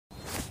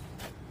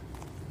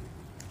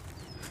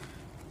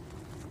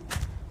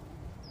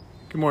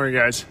Good morning,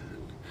 guys.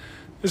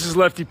 This is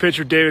lefty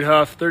pitcher David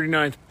Huff,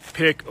 39th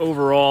pick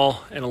overall,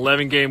 an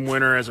 11-game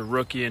winner as a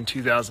rookie in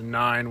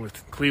 2009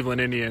 with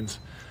Cleveland Indians,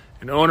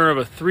 and owner of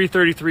a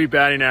 .333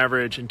 batting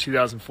average in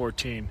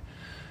 2014.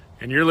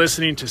 And you're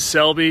listening to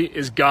Selby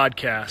is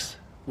Godcast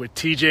with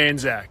TJ and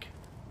Zach.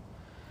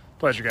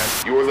 Pleasure,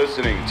 guys. You're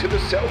listening to the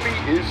Selby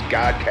is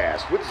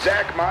Godcast with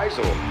Zach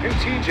Meisel and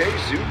TJ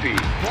Zuppe.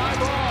 Fly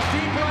ball,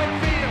 deep right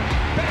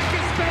field. Back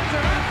is Spencer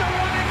at the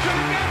one and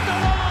track at the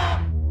wall.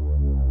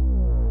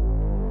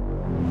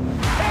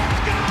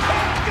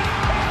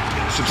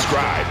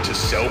 Subscribe to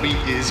Selby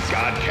is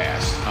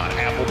Godcast on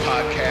Apple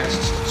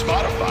Podcasts,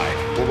 Spotify,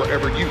 or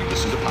wherever you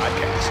listen to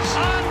podcasts.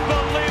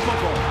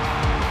 Unbelievable.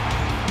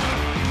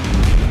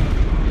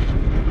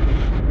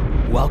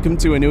 Welcome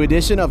to a new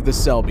edition of the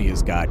Selby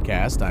is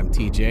Godcast. I'm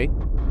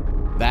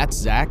TJ. That's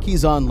Zach.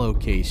 He's on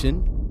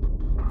location.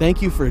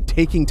 Thank you for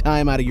taking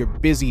time out of your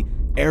busy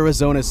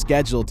Arizona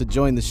schedule to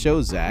join the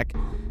show, Zach.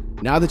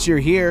 Now that you're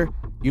here,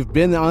 you've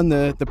been on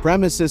the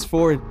premises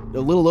for a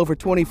little over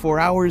 24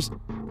 hours.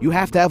 You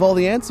have to have all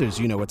the answers.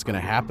 You know what's going to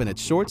happen at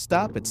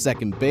shortstop, at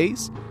second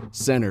base,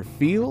 center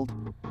field,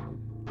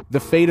 the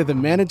fate of the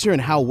manager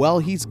and how well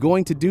he's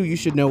going to do. You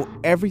should know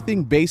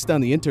everything based on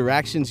the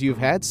interactions you've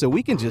had. So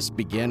we can just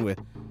begin with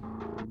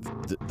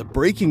the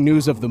breaking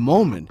news of the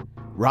moment.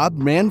 Rob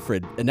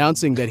Manfred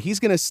announcing that he's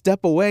going to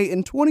step away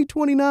in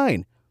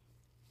 2029.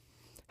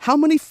 How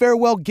many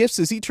farewell gifts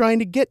is he trying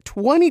to get?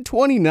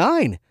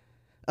 2029?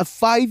 A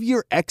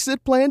 5-year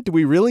exit plan? Do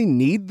we really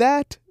need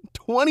that?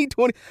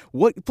 2020.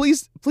 What?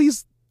 Please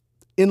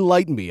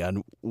enlighten me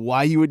on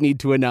why you would need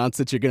to announce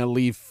that you're going to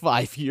leave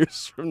 5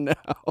 years from now.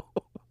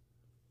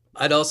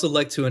 I'd also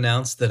like to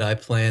announce that I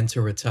plan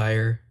to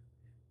retire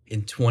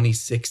in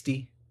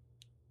 2060.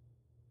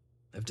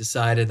 I've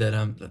decided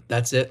that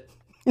that's it.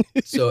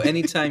 So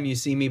anytime you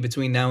see me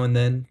between now and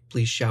then,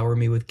 please shower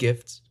me with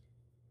gifts.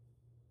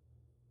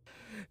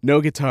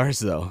 No guitars,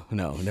 though.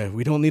 No,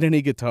 we don't need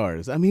any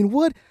guitars. I mean,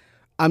 what?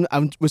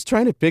 I was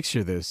trying to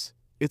picture this.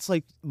 It's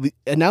like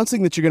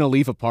announcing that you're going to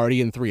leave a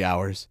party in 3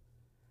 hours.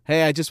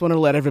 Hey, I just want to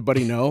let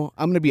everybody know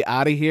I'm going to be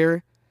out of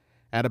here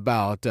at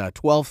about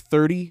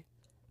 12:30.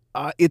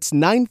 It's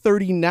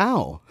 9:30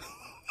 now.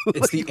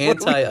 It's the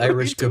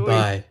anti-Irish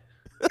goodbye.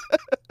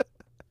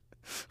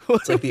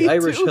 It's like the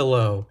Irish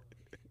hello.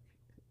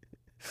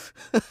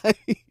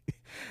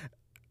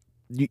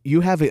 You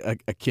have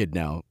a kid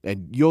now,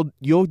 and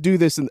you'll do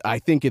this, I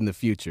think, in the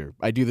future.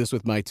 I do this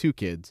with my 2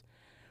 kids,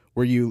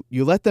 where you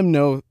let them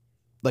know,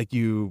 like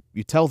you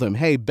tell them,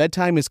 hey,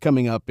 bedtime is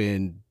coming up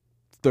in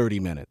 30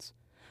 minutes.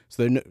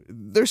 So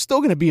there's still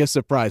going to be a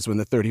surprise when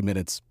the 30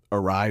 minutes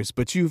arrives,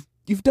 but you've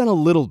done a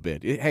little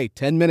bit. Hey,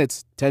 10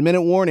 minutes,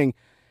 10-minute warning.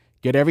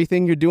 Get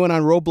everything you're doing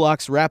on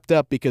Roblox wrapped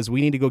up because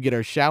we need to go get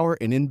our shower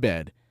and in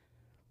bed.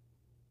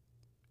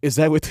 Is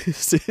that what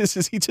this is?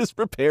 Is he just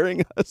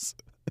preparing us?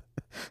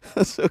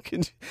 So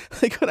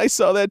like when I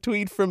saw that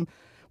tweet from,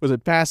 was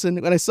it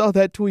Passon? When I saw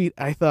that tweet,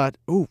 I thought,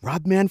 oh,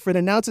 Rob Manfred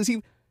announces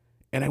he,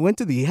 and I went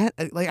to the end,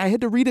 like I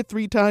had to read it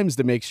 3 times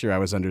to make sure I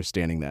was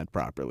understanding that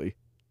properly.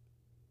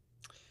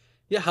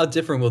 Yeah, how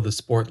different will the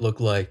sport look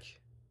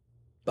like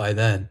by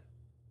then?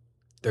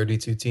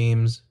 32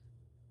 teams,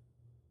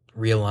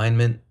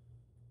 realignment,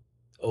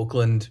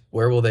 Oakland,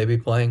 where will they be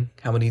playing?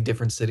 How many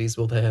different cities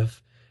will they have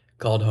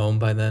called home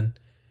by then?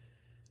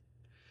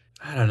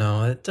 I don't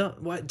know.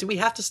 Why do we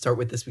have to start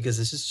with this? Because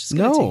this is just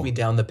going to take me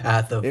down the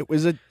path of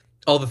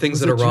all the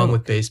things that are wrong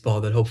with baseball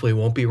that hopefully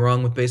won't be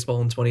wrong with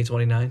baseball in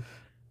 2029.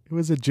 It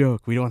was a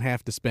joke. We don't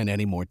have to spend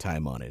any more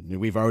time on it.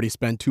 We've already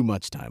spent too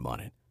much time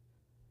on it.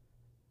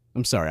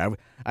 I'm sorry.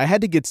 I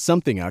had to get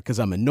something out because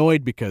I'm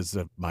annoyed because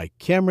my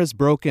camera's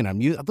broken.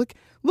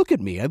 Look at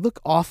me. I look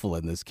awful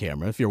in this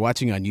camera. If you're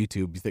watching on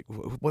YouTube, you think,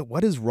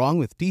 what is wrong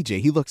with DJ?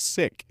 He looks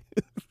sick.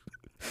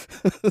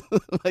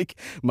 Like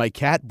my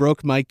cat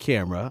broke my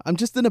camera. I'm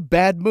just in a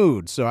bad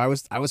mood. So I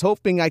was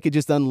hoping I could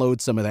just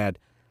unload some of that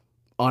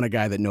on a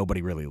guy that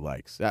nobody really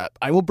likes.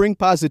 I will bring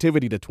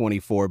positivity to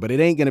 24, but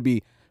it ain't going to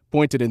be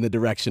pointed in the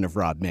direction of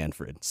Rob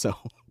Manfred. So,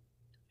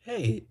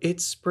 hey,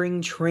 it's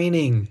spring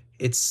training.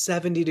 It's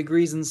 70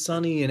 degrees and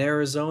sunny in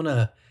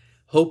Arizona.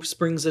 Hope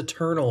springs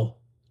eternal.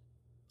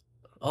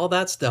 All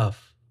that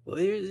stuff. Well,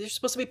 you're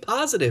supposed to be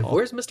positive.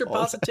 Where's Mr.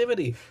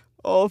 Positivity?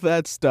 All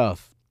that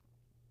stuff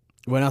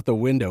went out the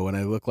window when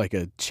I looked like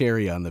a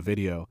cherry on the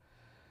video.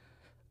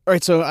 All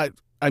right, so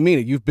I mean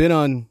it. You've been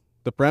on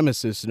the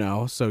premises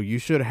now, so you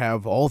should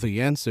have all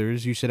the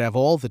answers. You should have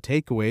all the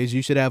takeaways.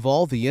 You should have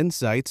all the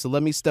insights. So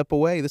let me step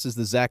away. This is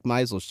the Zach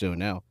Meisel Show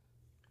now.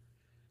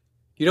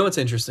 You know what's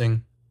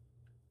interesting?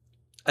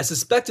 I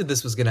suspected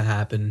this was going to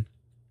happen,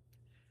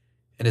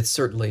 and it's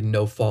certainly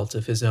no fault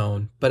of his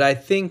own. But I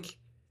think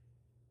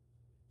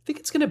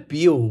it's going to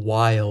be a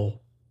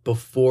while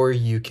before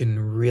you can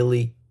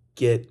really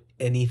get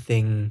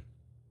anything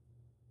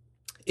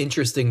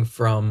interesting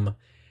from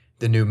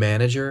the new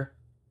manager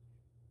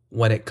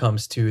when it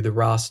comes to the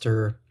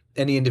roster,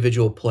 any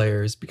individual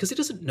players, because he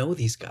doesn't know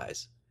these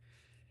guys.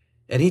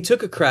 And he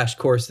took a crash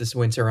course this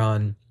winter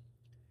on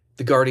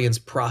the Guardians'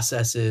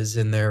 processes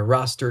and their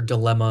roster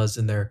dilemmas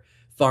and their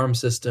farm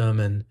system,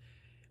 and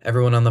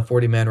everyone on the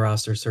 40-man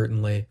roster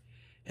certainly.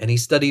 And he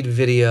studied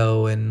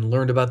video and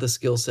learned about the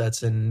skill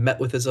sets and met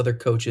with his other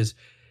coaches.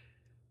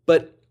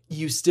 But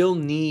you still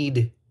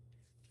need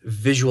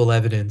visual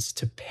evidence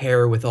to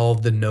pair with all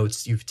of the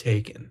notes you've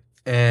taken.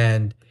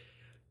 And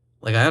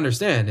like, I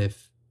understand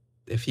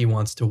if he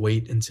wants to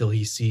wait until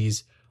he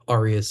sees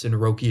Arias and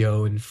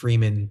Rocchio and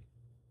Freeman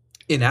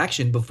in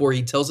action before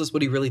he tells us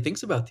what he really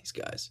thinks about these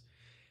guys.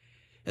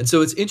 And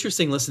so it's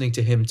interesting listening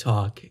to him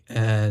talk,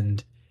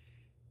 and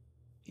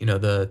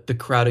the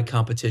crowded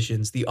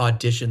competitions, the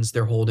auditions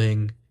they're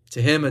holding.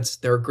 To him,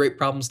 there are great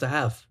problems to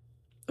have.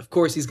 Of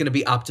course, he's going to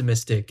be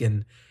optimistic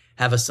and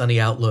have a sunny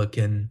outlook,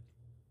 and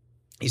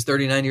he's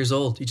 39 years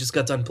old. He just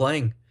got done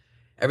playing.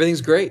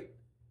 Everything's great.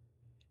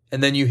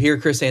 And then you hear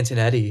Chris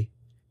Antonetti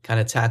kind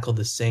of tackle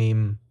the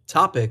same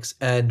topics,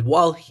 and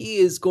while he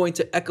is going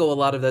to echo a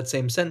lot of that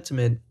same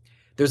sentiment,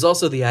 there's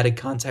also the added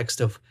context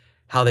of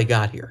how they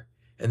got here.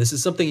 And this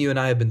is something you and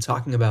I have been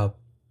talking about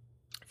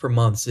for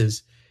months,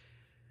 is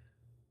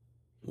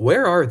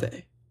where are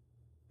they?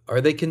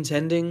 Are they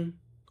contending?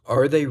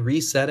 Are they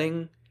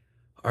resetting?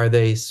 Are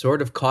they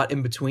sort of caught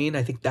in between?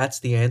 I think that's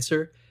the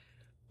answer.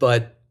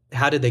 But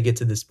how did they get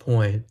to this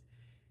point?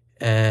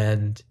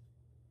 And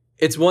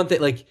it's one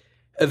thing, like,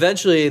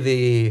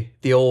 eventually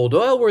the old,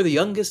 we're the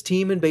youngest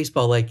team in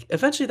baseball, like,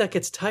 eventually that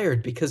gets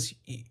tired, because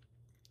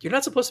you're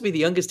not supposed to be the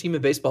youngest team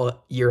in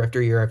baseball year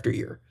after year after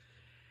year.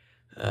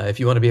 If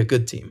you want to be a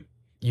good team,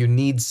 you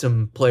need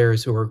some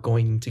players who are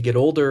going to get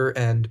older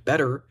and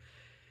better.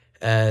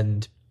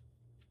 And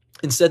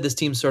instead, this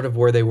team's sort of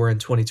where they were in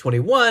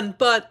 2021,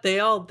 but they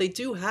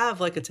do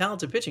have like a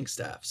talented pitching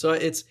staff. So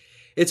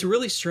it's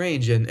really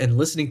strange. And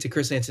listening to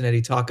Chris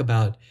Antonetti talk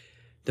about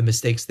the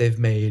mistakes they've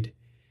made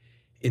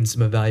in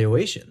some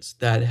evaluations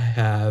that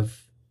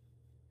have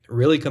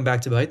really come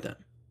back to bite them,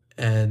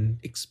 and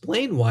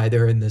explain why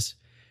they're in this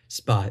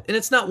spot. And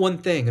it's not one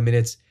thing. I mean,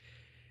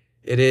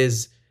 it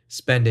is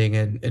spending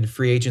and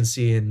free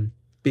agency and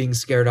being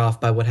scared off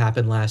by what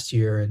happened last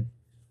year.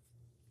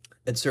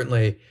 And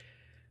certainly,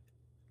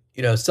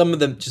 some of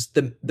them, just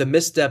the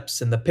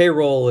missteps and the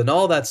payroll and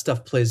all that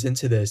stuff plays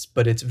into this.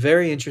 But it's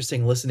very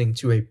interesting listening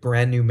to a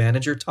brand new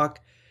manager talk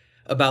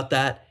about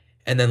that,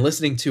 and then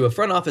listening to a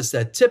front office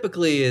that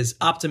typically is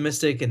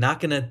optimistic and not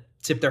going to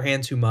tip their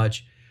hand too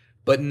much,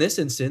 but in this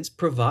instance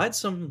provides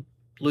some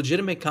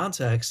legitimate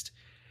context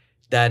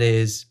that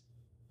is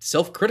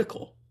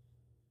self-critical,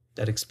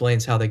 that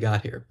explains how they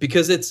got here.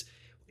 Because it's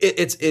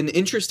an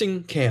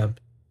interesting camp.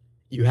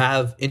 You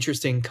have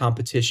interesting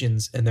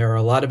competitions, and there are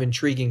a lot of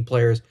intriguing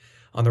players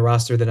on the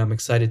roster that I'm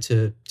excited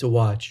to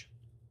watch.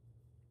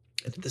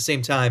 And at the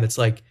same time, it's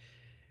like,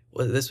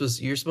 well,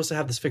 you're supposed to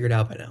have this figured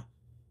out by now.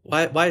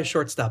 Why is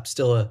shortstop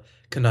still a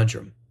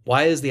conundrum?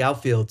 Why is the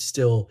outfield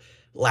still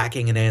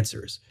lacking in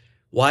answers?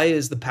 Why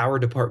is the power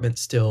department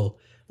still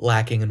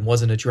lacking and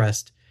wasn't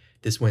addressed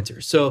this winter?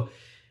 So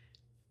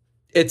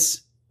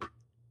it's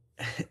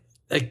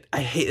like,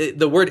 I hate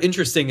the word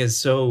interesting is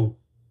so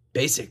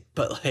basic,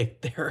 but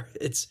like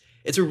it's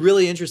a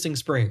really interesting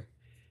spring,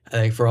 I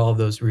think, for all of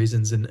those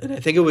reasons. And I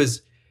think it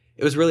was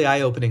really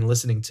eye-opening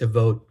listening to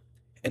Vogt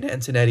and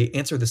Antonetti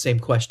answer the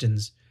same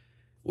questions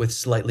with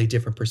slightly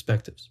different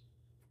perspectives.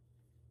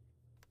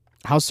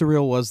 How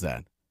surreal was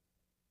that?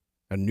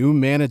 A new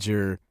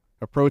manager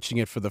approaching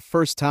it for the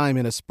first time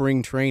in a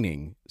spring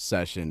training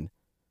session.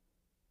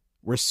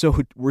 We're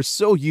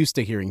so used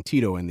to hearing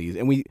Tito in these,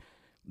 and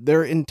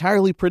they're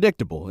entirely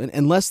predictable. And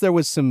unless there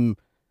was some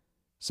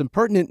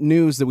pertinent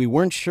news that we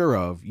weren't sure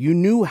of, you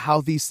knew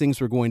how these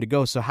things were going to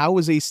go. So how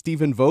was a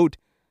Stephen Vogt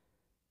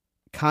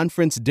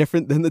conference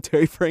different than the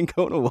Terry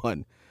Francona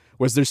one?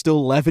 Was there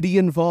still levity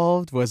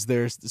involved? Was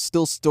there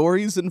still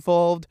stories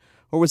involved?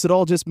 Or was it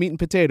all just meat and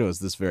potatoes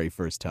this very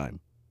first time?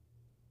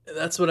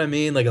 That's what I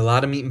mean, like a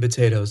lot of meat and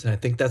potatoes. And I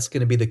think that's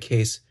going to be the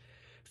case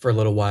for a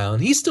little while.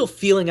 And he's still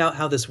feeling out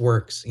how this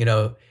works.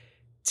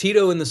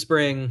 Tito in the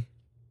spring,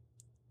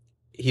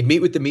 he'd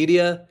meet with the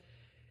media.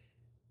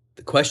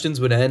 The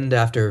questions would end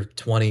after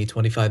 20,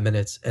 25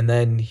 minutes. And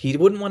then he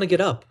wouldn't want to get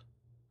up.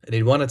 And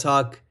he'd want to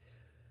talk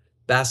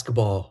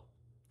basketball,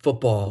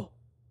 football,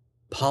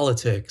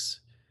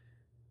 politics,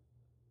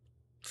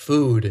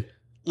 food,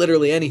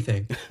 literally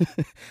anything.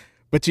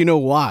 But you know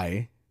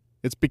why?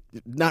 It's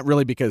not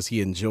really because he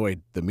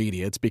enjoyed the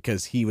media. It's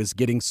because he was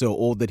getting so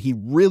old that he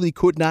really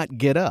could not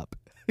get up.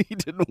 He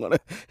didn't want to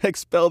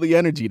expel the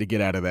energy to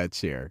get out of that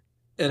chair.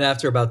 And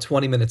after about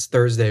 20 minutes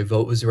Thursday,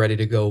 Vogt was ready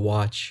to go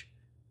watch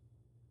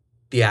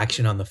the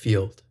action on the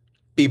field.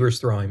 Bieber's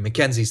throwing,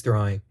 McKenzie's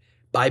throwing,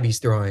 Bybee's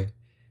throwing.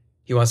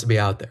 He wants to be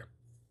out there.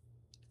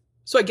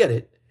 So I get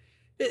it.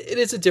 It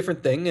is a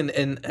different thing.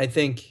 And I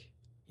think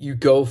you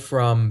go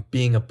from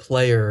being a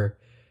player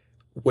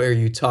where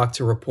you talk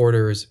to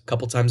reporters a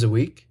couple times a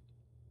week.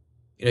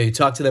 You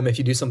talk to them if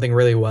you do something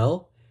really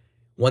well.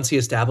 Once he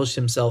established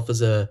himself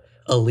as a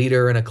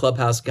leader and a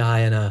clubhouse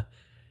guy and a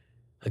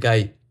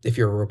guy, if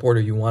you're a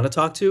reporter you want to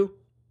talk to,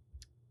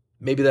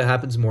 maybe that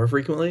happens more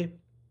frequently.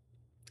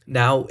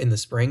 Now in the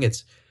spring,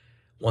 it's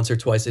once or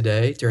twice a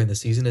day. During the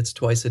season, it's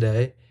twice a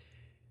day.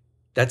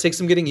 That takes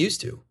some getting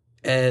used to.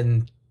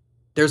 And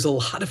there's a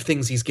lot of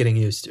things he's getting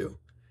used to.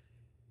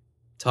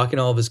 Talking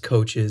to all of his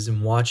coaches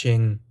and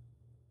watching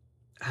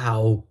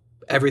how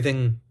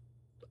everything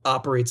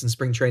operates in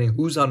spring training,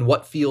 who's on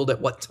what field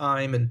at what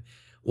time and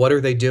what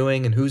are they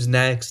doing and who's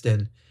next,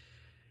 and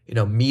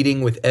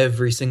meeting with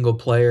every single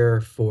player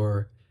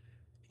for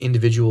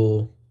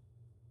individual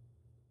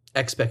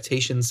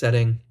expectation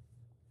setting.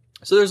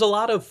 So there's a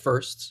lot of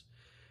firsts.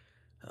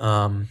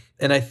 And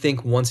I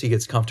think once he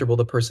gets comfortable,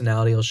 the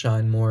personality will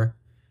shine more.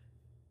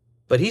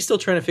 But he's still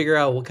trying to figure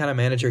out what kind of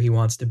manager he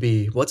wants to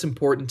be, what's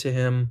important to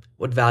him,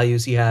 what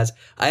values he has.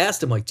 I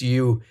asked him, do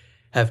you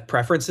have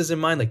preferences in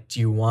mind? Do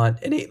you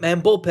want an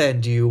 8-man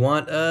bullpen? Do you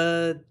want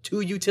 2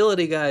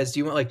 utility guys?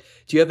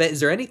 Is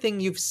there anything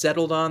you've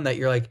settled on that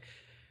you're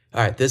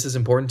all right, this is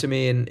important to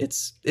me, and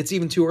it's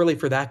even too early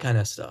for that kind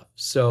of stuff.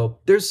 So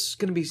there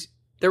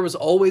was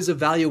always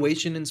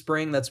evaluation in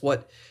spring. That's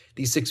what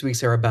these 6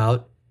 weeks are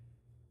about.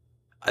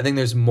 I think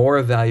there's more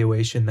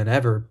evaluation than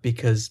ever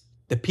because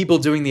the people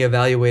doing the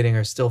evaluating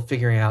are still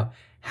figuring out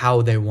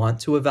how they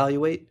want to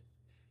evaluate.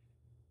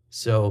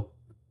 So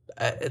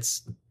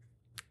it's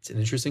an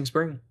interesting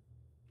spring.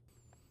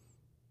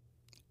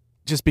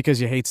 Just because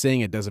you hate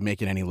saying it doesn't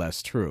make it any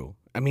less true.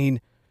 I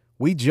mean,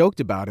 we joked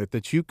about it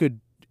that you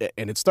could,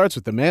 and it starts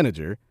with the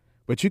manager,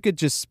 but you could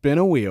just spin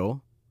a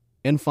wheel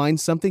and find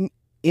something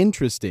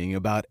interesting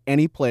about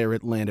any player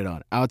it landed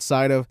on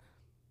outside of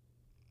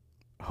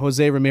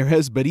Jose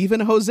Ramirez. But even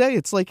Jose,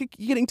 it's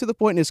getting to the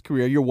point in his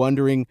career, you're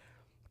wondering,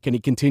 can he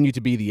continue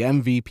to be the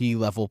MVP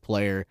level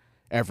player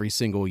every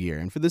single year?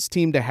 And for this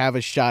team to have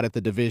a shot at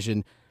the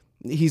division,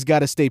 he's got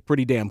to stay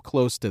pretty damn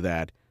close to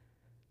that.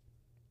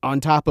 On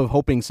top of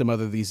hoping some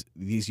other these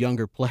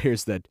younger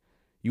players that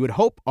you would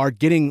hope are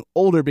getting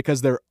older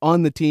because they're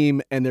on the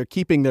team and they're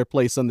keeping their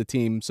place on the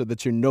team so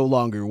that you're no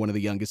longer one of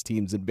the youngest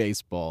teams in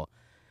baseball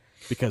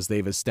because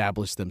they've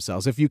established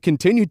themselves. If you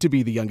continue to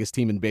be the youngest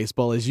team in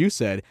baseball, as you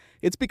said,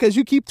 it's because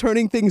you keep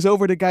turning things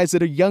over to guys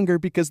that are younger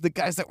because the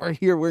guys that were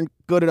here weren't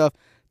good enough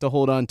to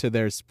hold on to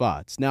their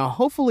spots. Now,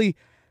 hopefully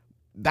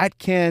that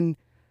can,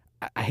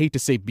 I hate to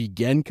say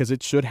begin because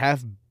it should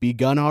have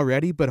begun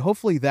already, but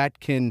hopefully that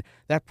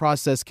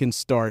process can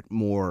start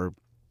more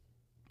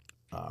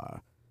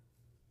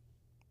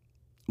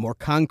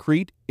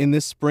concrete in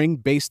this spring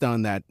based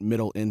on that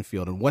middle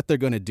infield and what they're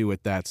going to do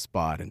at that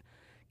spot. And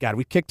God,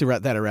 we kicked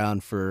that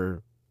around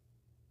for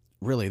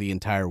really the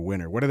entire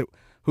winter.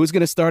 Who's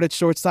going to start at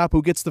shortstop?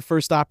 Who gets the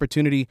first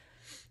opportunity?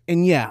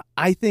 And yeah,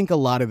 I think a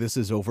lot of this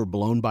is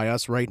overblown by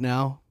us right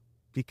now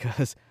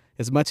because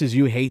as much as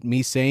you hate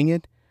me saying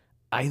it,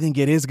 I think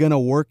it is going to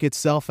work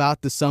itself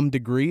out to some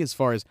degree as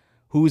far as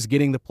who's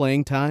getting the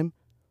playing time.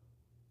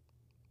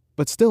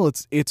 But still,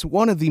 it's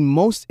one of the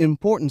most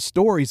important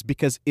stories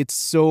because it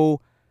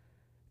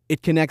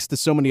connects to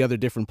so many other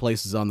different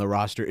places on the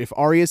roster. If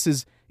Arias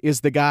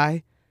is the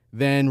guy,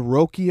 then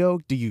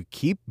Rocchio, do you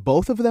keep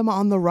both of them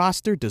on the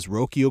roster? Does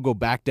Rocchio go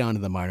back down to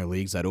the minor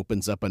leagues? That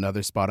opens up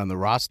another spot on the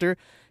roster.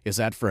 Is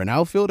that for an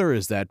outfielder?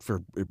 Is that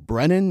for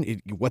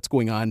Brennan? What's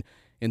going on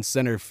in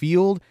center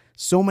field?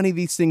 So many of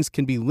these things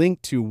can be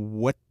linked to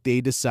what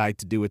they decide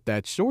to do at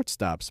that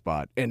shortstop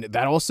spot. And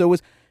that also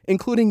is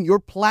including your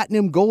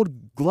platinum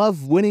gold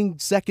glove winning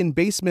second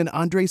baseman,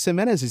 Andres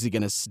Gimenez. Is he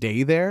going to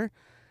stay there?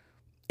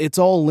 It's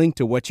all linked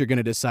to what you're going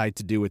to decide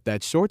to do at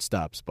that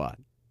shortstop spot.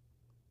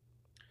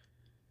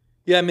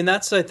 Yeah, I mean,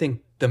 that's, I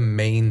think, the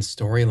main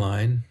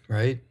storyline,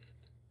 right?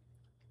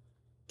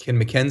 Can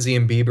McKenzie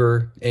and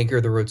Bieber anchor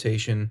the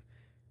rotation,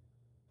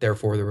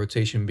 therefore the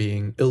rotation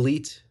being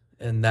elite,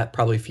 and that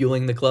probably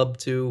fueling the club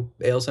to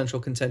AL Central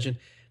contention?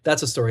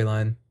 That's a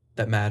storyline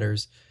that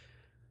matters.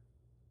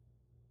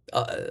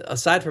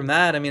 Aside from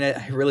that, I mean,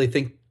 I really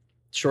think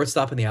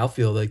shortstop and the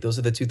outfield, those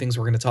are the two things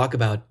we're going to talk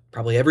about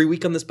probably every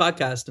week on this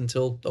podcast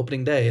until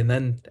opening day, and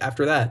then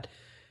after that.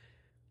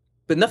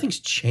 But nothing's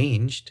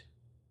changed.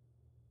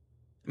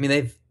 I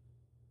mean,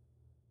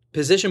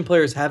 position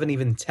players haven't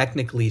even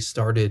technically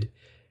started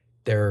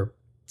their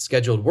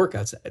scheduled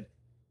workouts.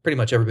 Pretty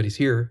much everybody's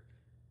here.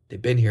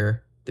 They've been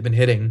here. They've been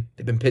hitting.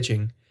 They've been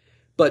pitching.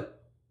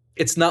 But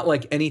it's not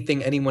like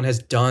anything anyone has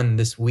done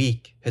this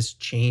week has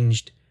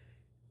changed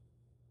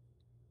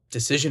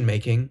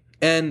decision-making.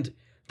 And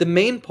the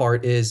main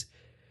part is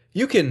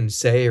you can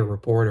say or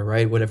report or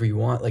write whatever you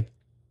want.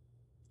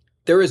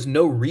 There is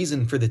no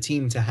reason for the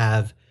team to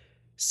have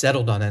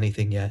settled on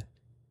anything yet.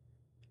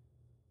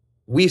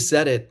 We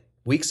said it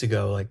weeks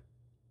ago,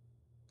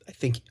 I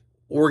think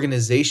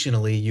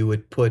organizationally you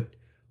would put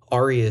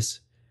Arias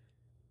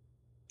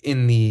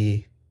in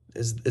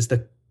as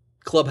the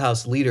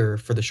clubhouse leader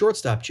for the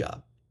shortstop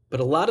job. But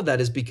a lot of that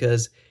is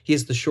because he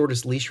has the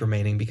shortest leash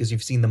remaining because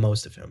you've seen the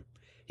most of him.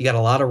 He got a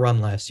lot of run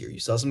last year. You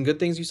saw some good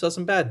things, you saw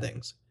some bad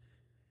things.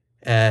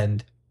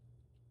 And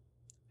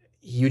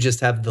you just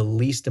have the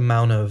least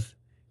amount of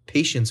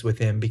patience with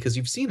him because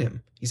you've seen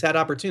him. He's had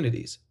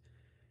opportunities.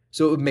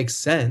 So it would make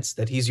sense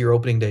that he's your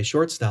opening day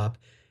shortstop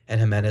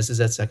and Gimenez is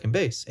at second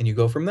base, and you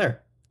go from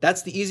there.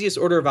 That's the easiest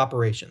order of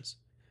operations.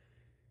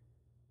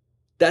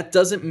 That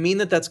doesn't mean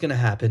that that's going to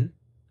happen.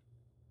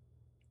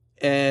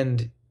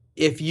 And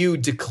if you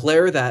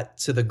declare that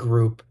to the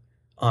group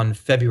on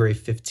February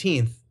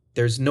 15th,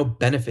 there's no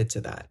benefit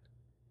to that.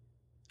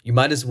 You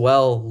might as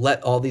well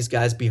let all these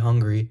guys be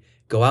hungry,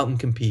 go out and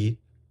compete,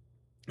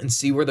 and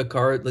see where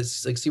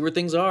see where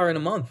things are in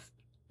a month,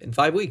 in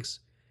 5 weeks,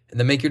 and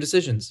then make your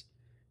decisions.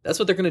 That's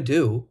what they're going to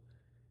do.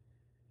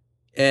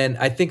 And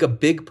I think a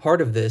big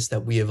part of this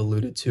that we have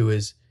alluded to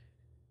is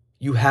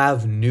you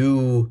have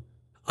new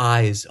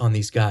eyes on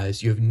these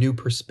guys. You have new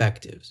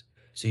perspectives.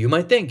 So you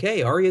might think,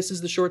 hey, Arias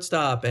is the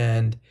shortstop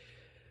and,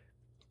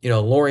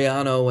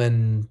 Laureano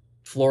and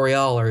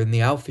Florial are in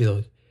the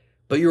outfield.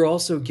 But you're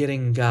also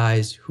getting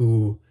guys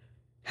who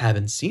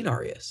haven't seen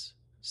Arias.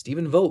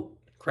 Stephen Vogt,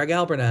 Craig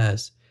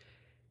Albernaz,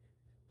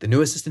 the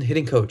new assistant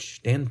hitting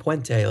coach, Dan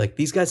Puente. Like,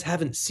 these guys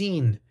haven't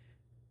seen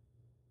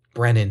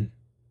Brennan,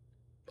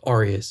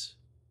 Arias,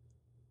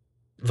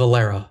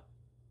 Valera,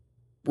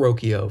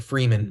 Rocchio,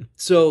 Freeman.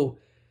 So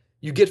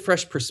you get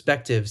fresh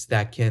perspectives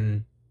that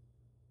can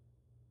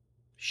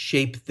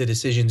shape the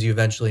decisions you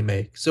eventually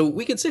make. So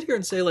we can sit here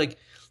and say, like,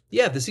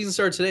 yeah, if the season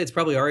started today, it's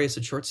probably Arias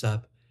at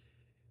shortstop.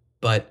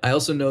 But I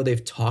also know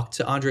they've talked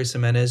to Andres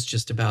Gimenez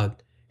just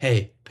about,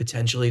 hey,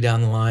 potentially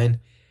down the line,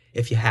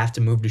 if you have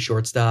to move to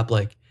shortstop,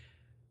 like,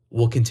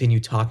 we'll continue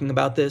talking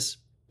about this.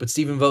 But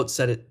Stephen Vogt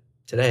said it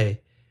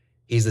today.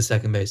 He's the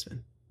second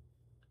baseman.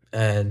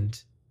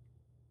 And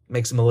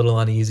makes him a little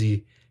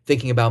uneasy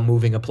thinking about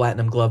moving a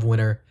Platinum Glove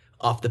winner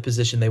off the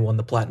position they won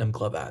the Platinum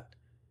Glove at.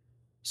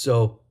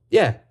 So,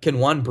 yeah, can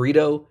Juan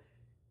Brito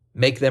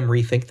make them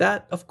rethink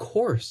that? Of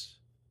course.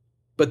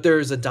 But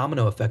there's a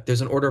domino effect.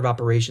 There's an order of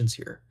operations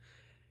here.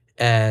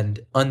 And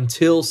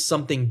until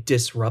something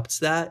disrupts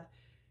that,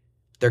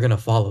 they're going to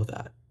follow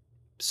that.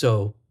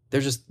 So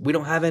we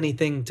don't have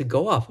anything to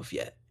go off of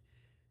yet.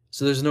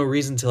 So there's no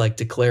reason to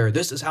declare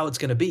this is how it's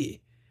going to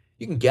be.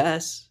 You can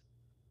guess.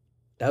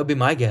 That would be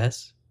my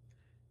guess.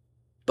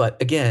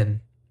 But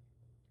again,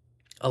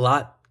 a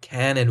lot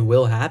can and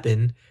will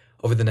happen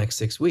over the next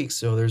 6 weeks.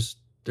 So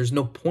there's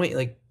no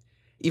point.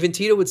 Even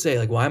Tito would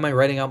say, why am I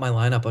writing out my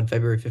lineup on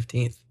February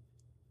 15th?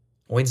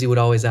 Hoynesy would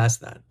always ask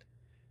that.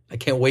 I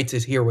can't wait to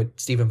hear what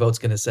Stephen Vogt's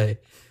going to say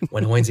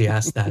when Hoynesy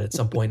asks that at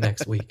some point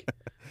next week.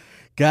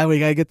 God, we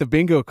got to get the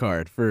bingo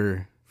card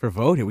for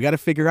voting. We got to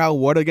figure out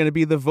what are going to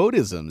be the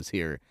votisms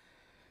here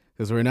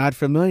because we're not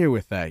familiar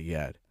with that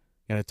yet.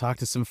 Got to talk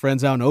to some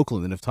friends out in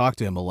Oakland that have talked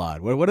to him a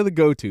lot. What are the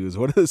go-tos?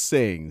 What are the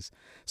sayings?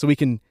 So we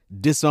can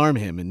disarm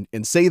him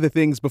and say the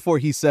things before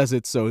he says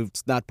it so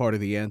it's not part of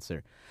the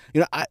answer.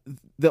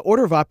 The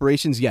order of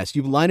operations, yes,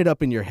 you line it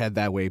up in your head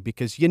that way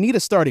because you need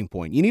a starting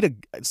point. You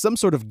need some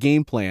sort of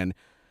game plan.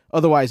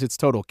 Otherwise, it's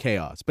total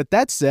chaos. But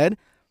that said,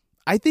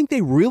 I think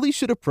they really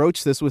should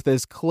approach this with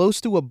as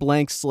close to a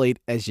blank slate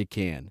as you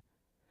can.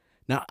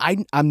 Now,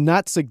 I'm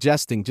not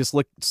suggesting just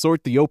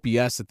sort the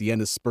OPS at the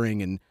end of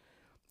spring and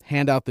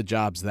hand out the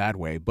jobs that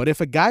way. But if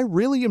a guy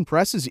really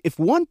impresses you, if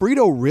Juan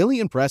Brito really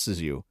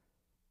impresses you,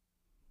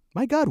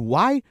 my God,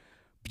 why?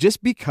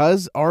 Just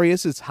because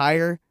Arias is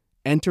higher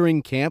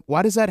entering camp,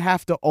 why does that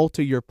have to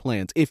alter your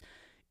plans?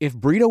 If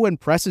Brito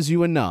impresses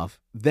you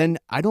enough, then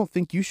I don't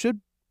think you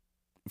should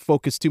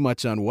focus too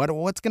much on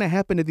what's going to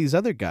happen to these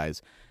other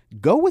guys.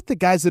 Go with the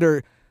guys that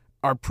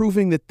are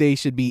proving that they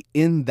should be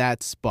in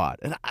that spot.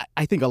 And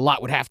I think a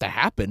lot would have to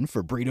happen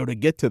for Brito to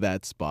get to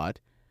that spot.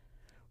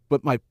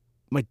 But my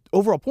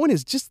overall point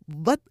is just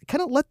let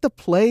the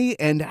play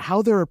and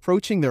how they're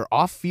approaching their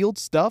off-field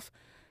stuff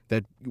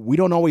that we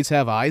don't always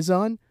have eyes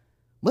on.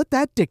 Let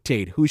that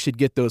dictate who should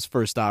get those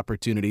first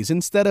opportunities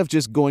instead of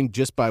just going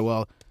just by,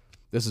 well,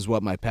 this is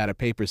what my pad of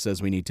paper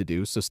says we need to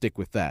do, so stick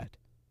with that.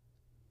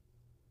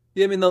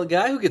 Yeah, I mean, the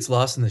guy who gets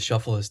lost in the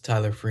shuffle is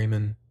Tyler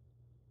Freeman.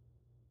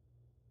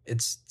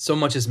 It's so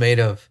much is made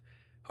of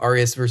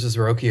Arias versus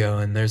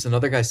Rocchio, and there's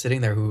another guy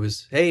sitting there who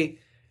was, hey,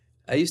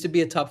 I used to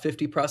be a top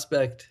 50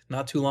 prospect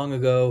not too long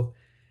ago,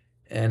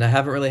 and I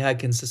haven't really had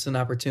consistent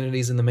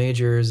opportunities in the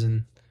majors,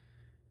 and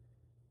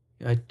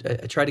I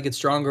tried to get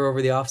stronger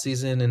over the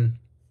offseason and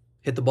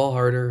hit the ball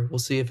harder. We'll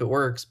see if it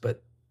works,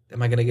 but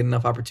am I going to get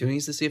enough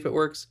opportunities to see if it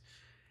works?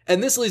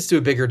 And this leads to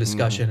a bigger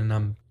discussion, and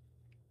I'm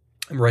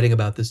writing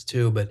about this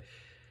too, but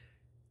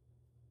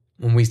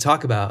when we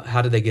talk about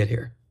how did they get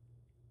here,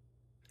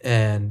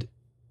 and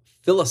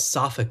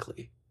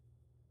philosophically,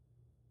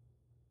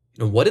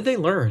 what did they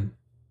learn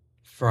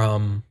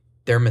from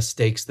their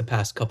mistakes the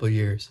past couple of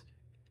years?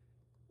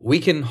 We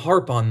can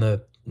harp on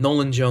the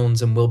Nolan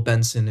Jones and Will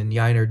Benson and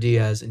Yainer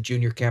Diaz and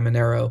Junior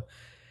Caminero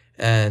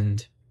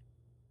and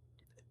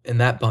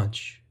that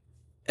bunch.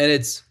 And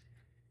it's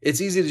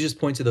easy to just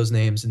point to those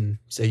names and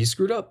say, you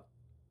screwed up.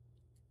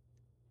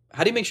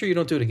 How do you make sure you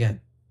don't do it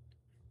again?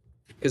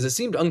 Because it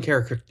seemed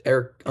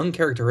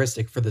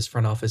uncharacteristic for this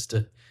front office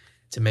to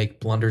make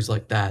blunders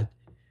like that,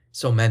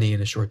 so many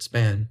in a short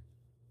span.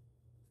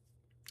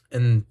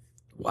 And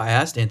I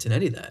asked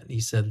Antonetti that.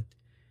 He said,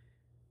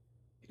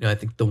 I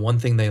think the one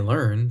thing they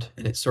learned,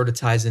 and it sort of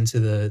ties into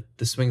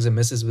the swings and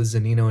misses with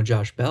Zunino and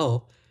Josh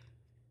Bell,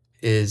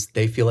 is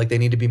they feel like they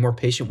need to be more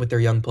patient with their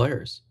young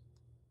players.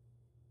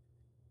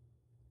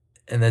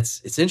 And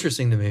it's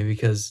interesting to me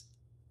because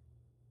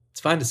it's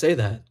fine to say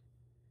that.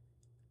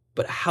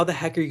 But how the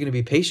heck are you going to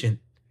be patient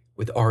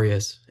with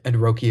Arias and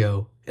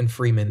Rocchio and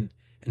Freeman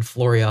and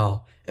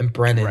Florial and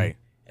Brennan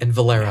and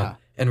Valera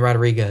and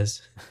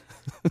Rodriguez?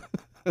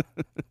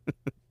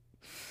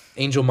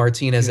 Angel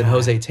Martinez and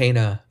Jose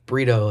Tena,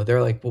 Brito.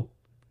 They're like, well,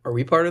 are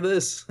we part of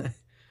this?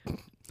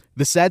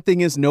 The sad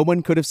thing is no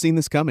one could have seen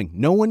this coming.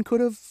 No one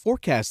could have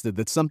forecasted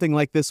that something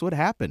like this would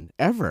happen,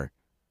 ever.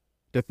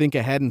 To think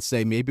ahead and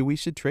say, maybe we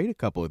should trade a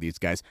couple of these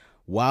guys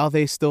while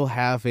they still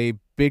have a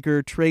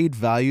bigger trade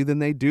value than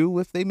they do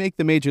if they make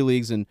the major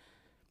leagues and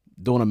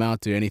don't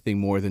amount to anything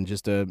more than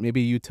just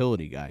maybe a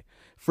utility guy.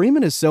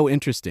 Freeman is so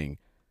interesting.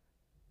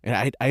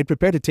 And I had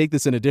prepared to take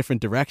this in a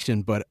different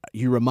direction, but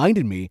you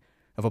reminded me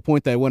of a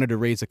point that I wanted to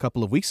raise a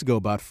couple of weeks ago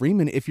about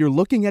Freeman. If you're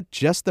looking at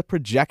just the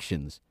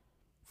projections,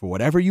 for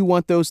whatever you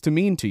want those to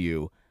mean to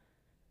you,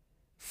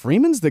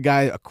 Freeman's the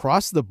guy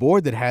across the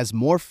board that has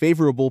more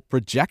favorable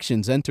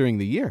projections entering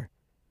the year.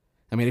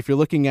 I mean, if you're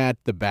looking at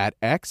the Bat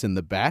X and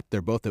the Bat,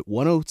 they're both at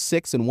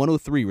 106 and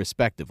 103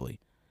 respectively.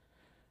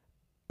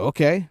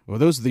 Okay, well,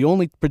 those are the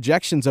only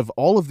projections of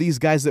all of these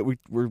guys that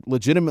we're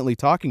legitimately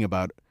talking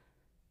about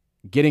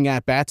getting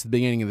at bats at the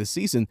beginning of the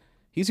season.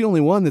 He's the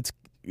only one that's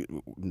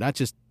not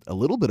just a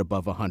little bit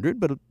above 100,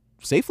 but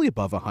safely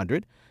above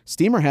 100.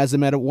 Steamer has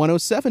him at a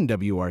 107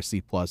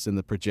 WRC plus in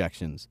the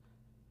projections.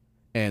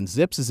 And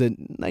Zips is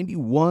at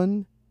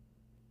 91.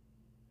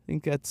 I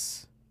think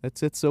that's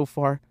it so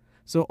far.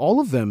 So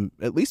all of them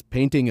at least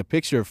painting a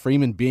picture of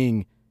Freeman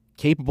being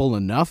capable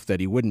enough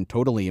that he wouldn't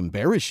totally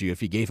embarrass you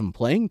if you gave him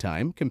playing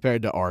time,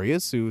 compared to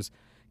Arias, who's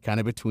kind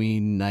of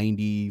between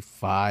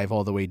 95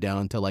 all the way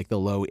down to like the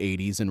low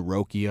 80s, and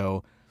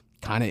Rocchio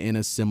kind of in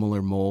a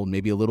similar mold,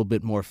 maybe a little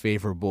bit more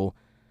favorable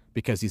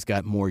because he's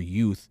got more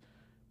youth.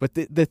 But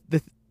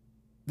the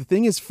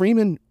thing is,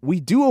 Freeman, we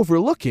do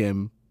overlook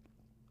him.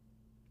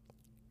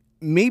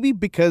 Maybe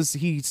because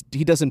he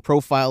doesn't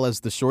profile as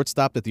the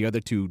shortstop that the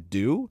other two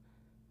do.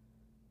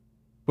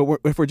 But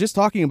if we're just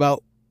talking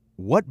about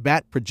what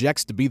bat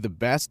projects to be the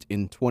best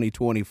in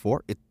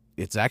 2024,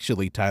 it's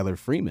actually Tyler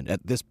Freeman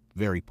at this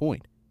very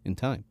point in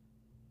time.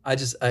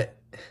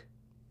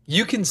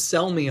 You can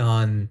sell me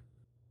on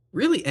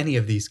really any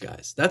of these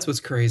guys. That's what's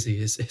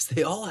crazy is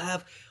they all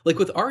have, like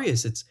with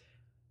Arias,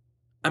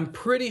 I'm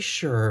pretty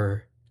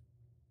sure,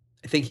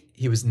 I think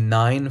he was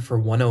 9 for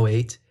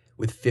 108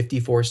 with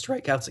 54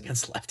 strikeouts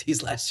against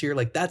lefties last year.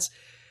 Like that's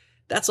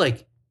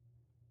like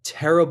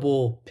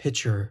terrible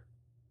pitcher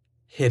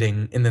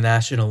hitting in the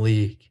National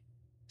League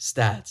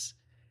stats.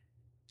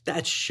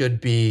 That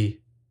should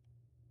be,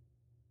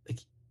 like,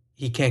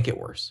 he can't get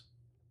worse.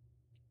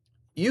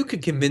 You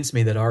could convince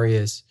me that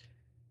Arias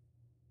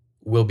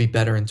will be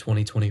better in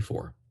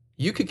 2024.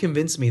 You could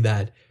convince me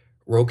that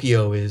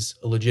Rocchio is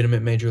a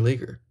legitimate major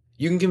leaguer.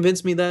 You can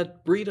convince me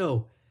that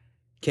Brito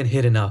can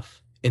hit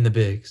enough in the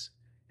bigs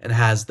and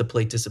has the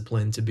plate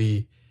discipline to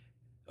be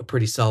a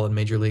pretty solid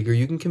major leaguer.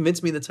 You can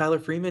convince me that Tyler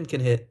Freeman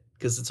can hit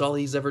because it's all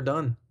he's ever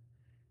done.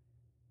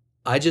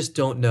 I just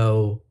don't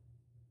know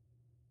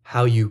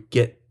how you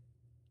get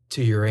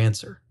to your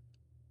answer.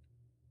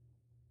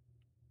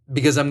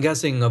 Because I'm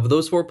guessing of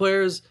those 4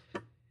 players,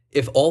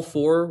 if all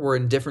 4 were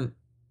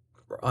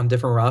on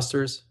different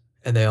rosters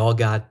and they all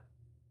got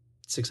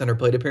 600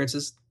 plate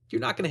appearances,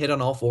 you're not going to hit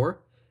on all 4.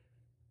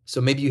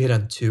 So maybe you hit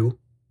on 2,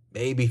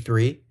 maybe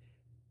 3.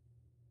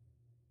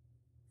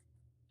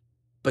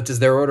 But does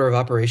their order of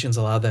operations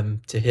allow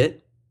them to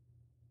hit?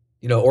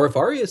 Or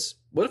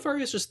what if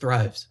Arias just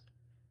thrives?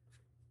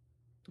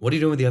 What are you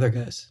doing with the other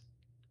guys?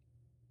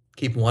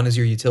 Keep one as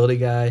your utility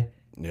guy?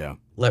 Yeah.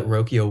 Let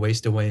Rocchio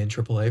waste away in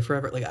AAA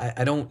forever? Like,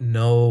 I don't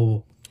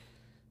know.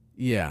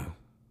 Yeah.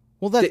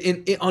 Well,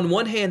 that on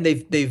one hand,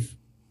 they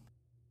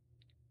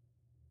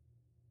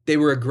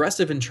were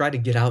aggressive and tried to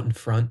get out in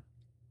front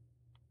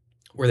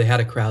where they had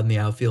a crowd in the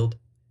outfield,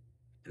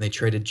 and they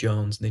traded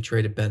Jones and they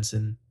traded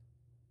Benson,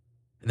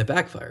 and they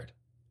backfired.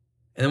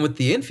 And then with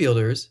the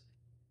infielders,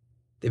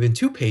 they've been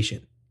too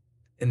patient.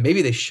 And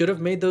maybe they should have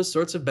made those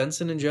sorts of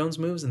Benson and Jones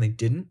moves, and they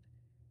didn't.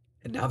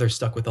 And now they're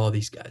stuck with all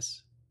these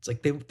guys. It's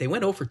like they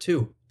went 0 for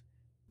 2.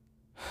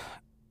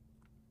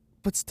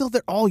 But still,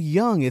 they're all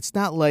young. It's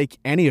not like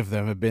any of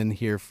them have been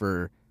here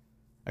for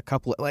a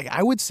couple of, like,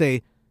 I would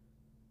say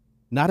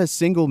not a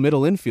single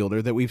middle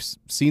infielder that we've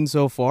seen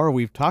so far,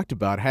 we've talked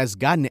about, has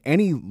gotten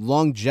any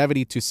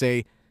longevity to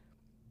say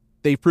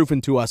they've proven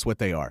to us what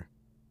they are.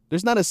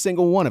 There's not a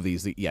single one of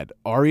these yet.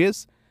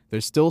 Arias,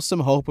 there's still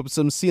some hope of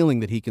some ceiling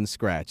that he can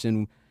scratch.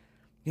 And,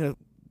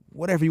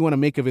 whatever you want to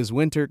make of his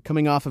winter,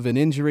 coming off of an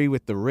injury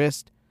with the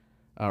wrist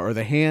or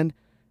the hand,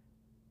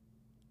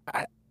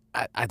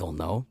 I don't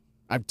know.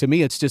 To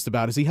me, it's just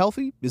about, is he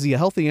healthy? Is he a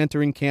healthy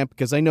entering camp?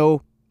 Because I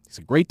know he's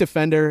a great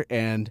defender,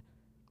 and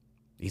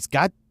he's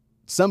got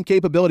some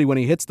capability. When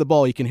he hits the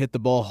ball, he can hit the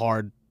ball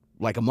hard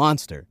like a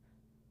monster.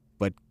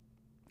 But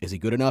is he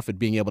good enough at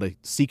being able to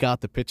seek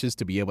out the pitches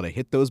to be able to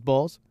hit those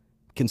balls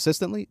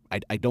consistently?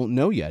 I don't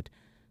know yet.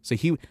 So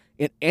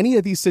In any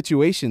of these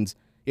situations,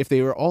 if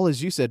they were all,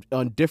 as you said,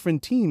 on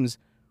different teams,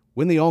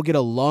 wouldn't they all get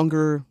a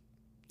longer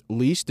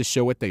leash to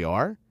show what they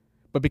are?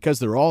 But because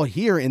they're all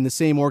here in the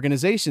same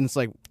organization, it's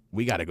like,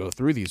 we got to go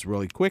through these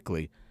really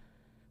quickly.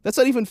 That's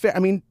not even fair. I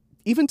mean,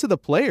 even to the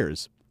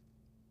players,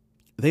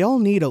 they all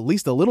need at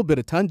least a little bit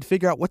of time to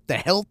figure out what the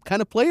hell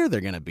kind of player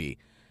they're going to be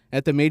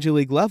at the major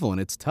league level.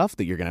 And it's tough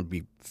that you're going to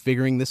be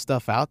figuring this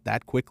stuff out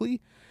that quickly.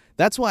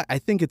 That's why I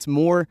think it's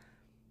more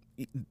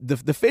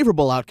the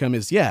favorable outcome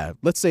is, yeah,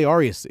 let's say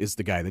Arias is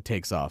the guy that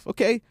takes off.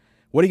 Okay,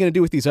 what are you going to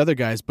do with these other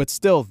guys? But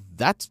still,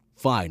 that's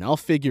fine. I'll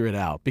figure it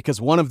out because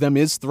one of them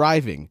is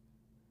thriving.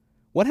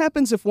 What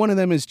happens if one of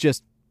them is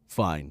just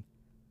fine?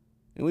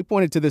 And we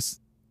pointed to this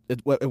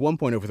at one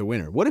point over the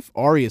winter. What if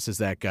Arias is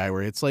that guy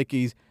where it's like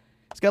he's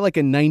got like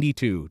a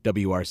 92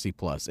 WRC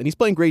plus and he's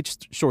playing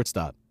great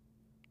shortstop?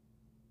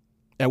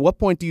 At what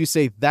point do you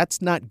say that's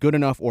not good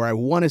enough, or I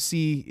want to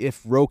see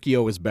if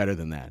Rocchio is better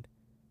than that?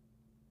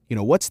 You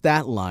know, what's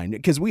that line?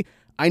 Because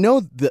I know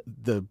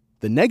the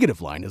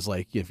negative line is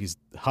like if he's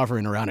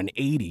hovering around an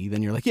 80,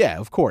 then you're like, yeah,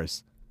 of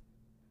course.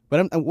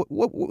 But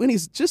when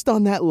he's just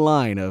on that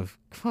line of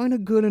kind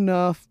of good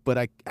enough, but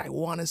I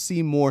want to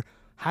see more,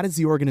 how does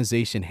the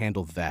organization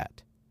handle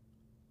that?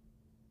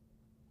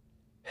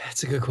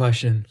 That's a good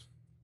question.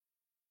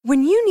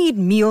 When you need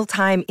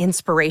mealtime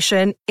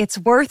inspiration, it's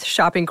worth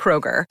shopping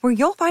Kroger, where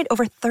you'll find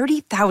over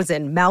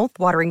 30,000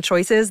 mouth-watering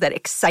choices that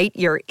excite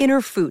your inner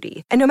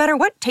foodie. And no matter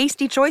what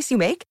tasty choice you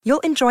make,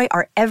 you'll enjoy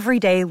our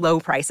everyday low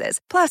prices,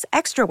 plus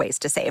extra ways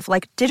to save,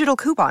 like digital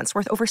coupons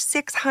worth over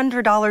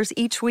 $600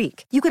 each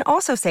week. You can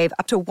also save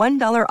up to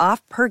 $1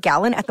 off per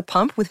gallon at the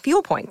pump with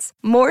fuel points.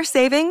 More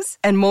savings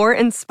and more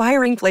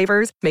inspiring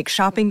flavors make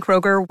shopping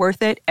Kroger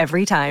worth it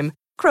every time.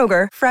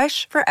 Kroger,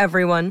 fresh for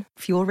everyone.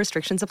 Fuel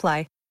restrictions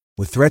apply.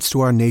 With threats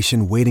to our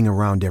nation waiting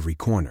around every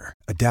corner,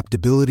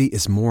 adaptability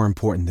is more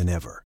important than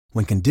ever.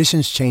 When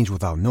conditions change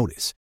without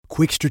notice,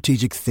 quick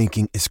strategic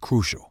thinking is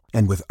crucial.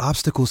 And with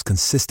obstacles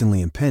consistently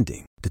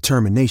impending,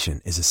 determination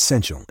is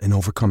essential in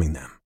overcoming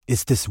them.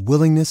 It's this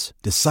willingness,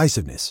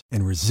 decisiveness,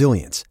 and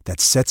resilience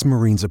that sets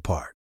Marines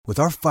apart. With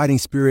our fighting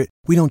spirit,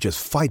 we don't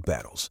just fight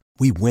battles,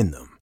 we win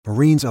them.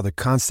 Marines are the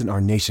constant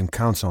our nation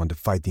counts on to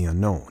fight the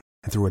unknown.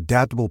 And through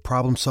adaptable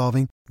problem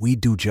solving, we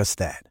do just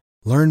that.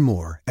 Learn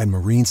more at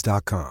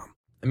marines.com.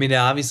 I mean,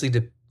 obviously,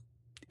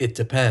 it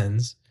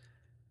depends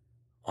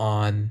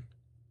on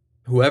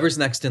whoever's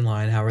next in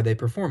line. How are they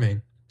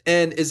performing?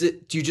 And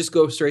do you just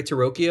go straight to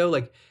Rocchio?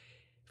 Like,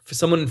 for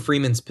someone in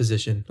Freeman's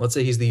position, let's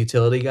say he's the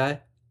utility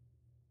guy.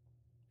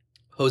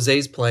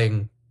 Jose's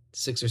playing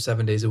 6 or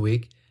 7 days a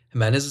week.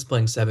 Jimenez is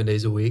playing 7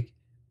 days a week.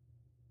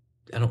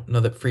 I don't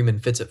know that Freeman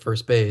fits at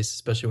first base,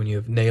 especially when you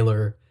have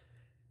Naylor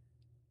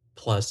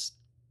plus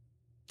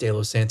De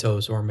Los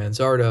Santos or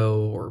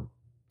Manzardo or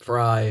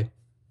Fry.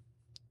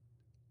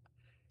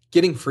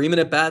 Getting Freeman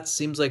at bats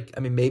seems like, I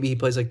mean, maybe he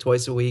plays like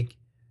twice a week.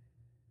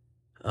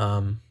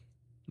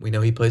 We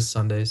know he plays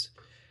Sundays.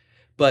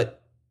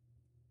 But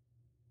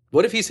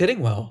what if he's hitting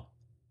well?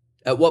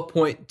 At what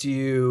point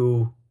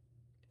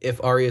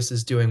if Arias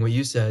is doing what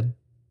you said,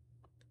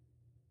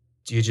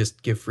 do you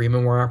just give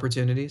Freeman more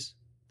opportunities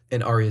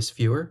and Arias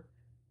fewer?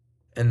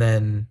 And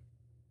then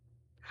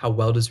how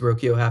well does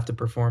Rocchio have to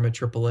perform at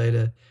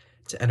AAA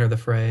to enter the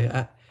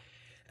fray?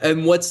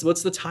 And what's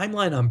the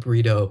timeline on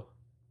Brito?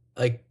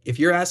 Like, if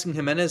you're asking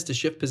Jimenez to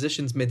shift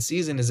positions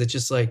mid-season, is it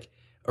just like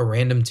a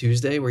random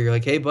Tuesday where you're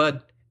like, hey,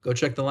 bud, go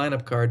check the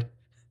lineup card.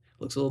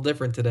 Looks a little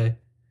different today.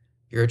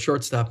 You're at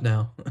shortstop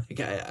now.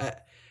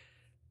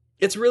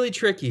 It's really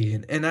tricky.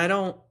 And I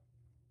don't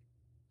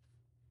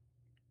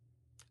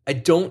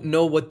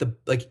know what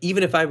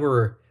even if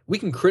we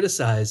can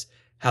criticize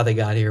how they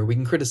got here. We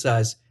can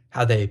criticize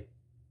how they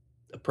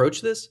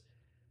approach this.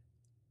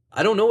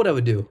 I don't know what I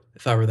would do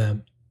if I were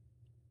them.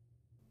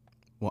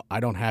 Well,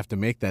 I don't have to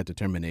make that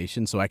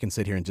determination, so I can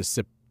sit here and just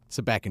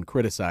sit back and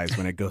criticize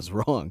when it goes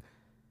wrong.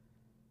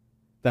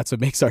 That's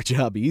what makes our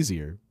job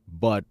easier.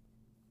 But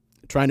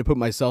trying to put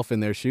myself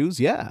in their shoes,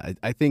 yeah,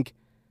 I think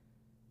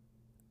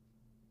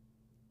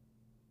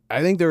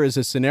there is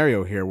a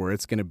scenario here where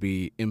it's going to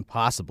be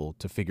impossible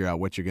to figure out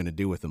what you're going to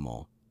do with them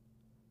all.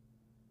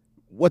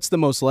 What's the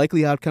most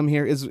likely outcome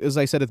here is, as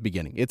I said at the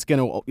beginning, it's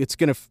going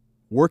to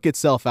work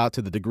itself out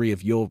to the degree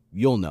of you'll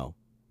know.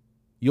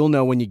 You'll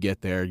know when you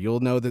get there. You'll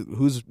know that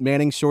who's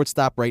manning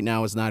shortstop right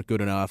now is not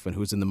good enough and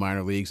who's in the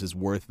minor leagues is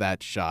worth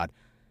that shot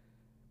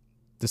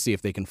to see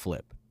if they can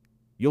flip.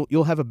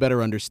 You'll have a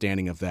better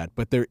understanding of that.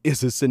 But there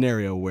is a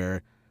scenario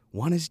where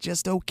one is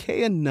just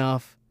okay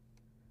enough,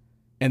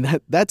 and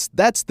that's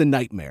the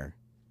nightmare.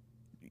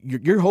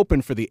 You're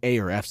hoping for the A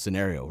or F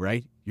scenario,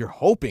 right? You're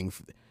hoping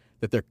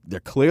that they're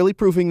clearly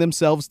proving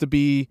themselves to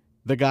be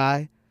the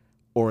guy,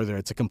 or that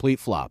it's a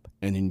complete flop,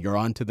 and then you're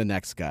on to the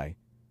next guy.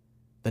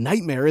 The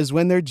nightmare is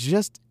when they're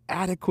just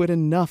adequate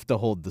enough to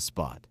hold the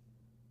spot.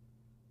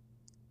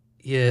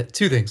 Yeah,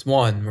 two things.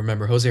 One,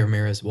 remember, Jose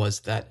Ramirez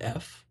was that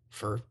F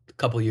for a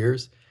couple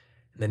years,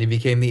 and then he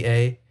became the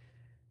A.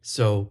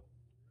 So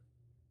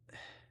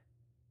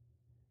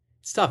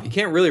it's tough. You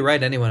can't really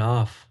write anyone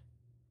off.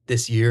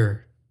 this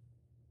year.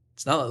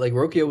 It's not like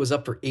Rocchio was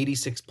up for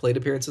 86 plate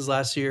appearances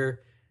last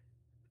year.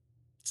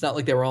 It's not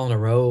like they were all in a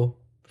row.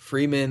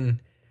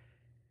 Freeman,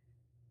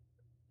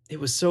 it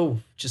was so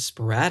just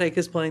sporadic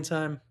his playing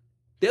time.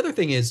 The other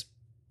thing is,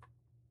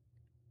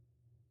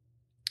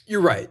 you're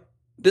right.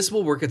 This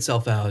will work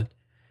itself out.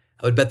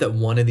 I would bet that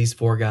one of these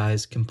four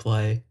guys can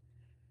play,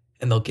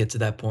 and they'll get to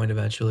that point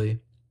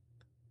eventually.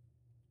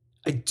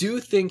 I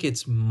do think it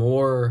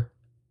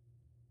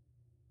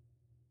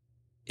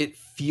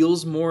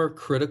feels more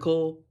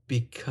critical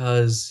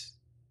because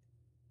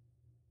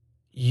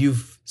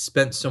you've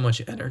spent so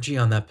much energy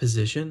on that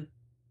position,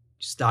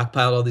 you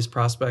stockpiled all these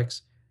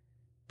prospects,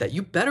 that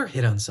you better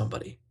hit on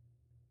somebody.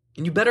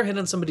 And you better hit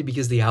on somebody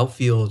because the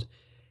outfield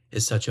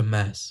is such a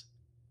mess.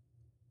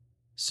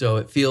 So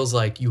it feels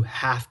like you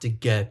have to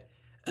get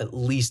at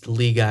least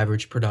league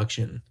average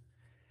production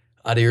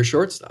out of your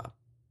shortstop,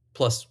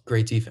 plus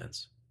great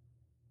defense.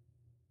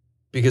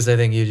 Because I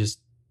think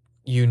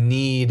you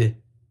need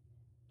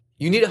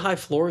a high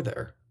floor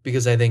there,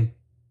 because I think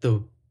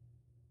the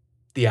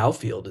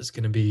outfield is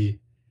going to be,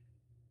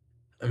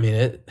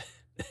 the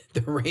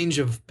range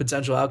of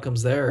potential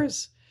outcomes there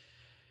is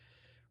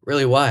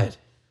really wide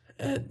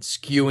and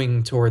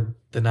skewing toward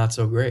the not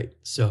so great.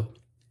 So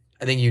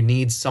I think you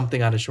need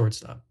something out of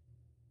shortstop.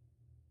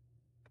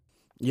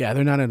 Yeah,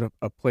 they're not in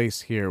a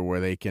place here where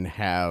they can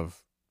have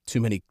too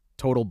many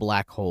total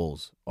black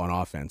holes on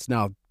offense.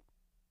 Now,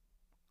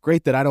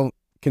 great that I don't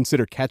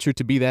consider catcher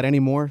to be that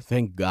anymore.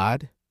 Thank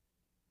God.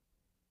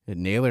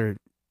 And Naylor,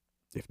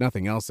 if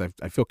nothing else,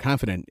 I feel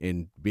confident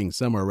in being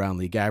somewhere around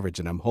league average,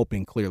 and I'm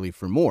hoping clearly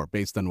for more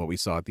based on what we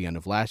saw at the end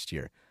of last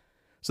year.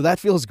 So that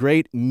feels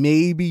great.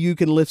 Maybe you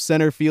can lift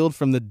center field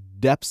from the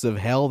depths of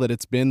hell that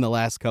it's been the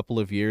last couple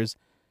of years,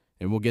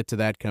 and we'll get to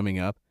that coming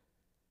up.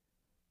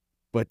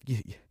 But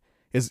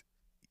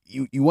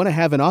you want to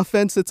have an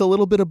offense that's a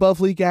little bit above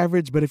league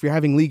average, but if you're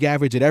having league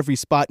average at every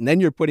spot, and then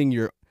you're putting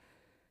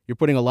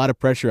a lot of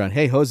pressure on,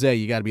 hey, Jose,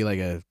 you got to be like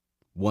a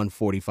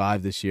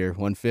 145 this year,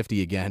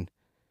 150 again.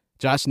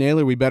 Josh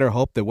Naylor, we better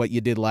hope that what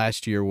you did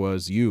last year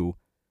was you,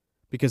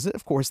 because,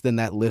 of course, then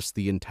that lifts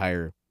the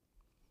entire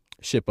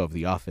ship of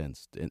the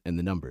offense and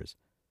the numbers.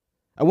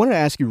 I wanted to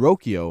ask you,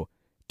 Rocchio,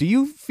 do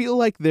you feel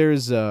like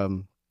there's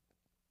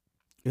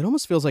it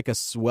almost feels like a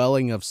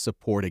swelling of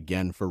support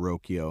again for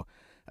Rocchio?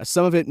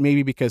 Some of it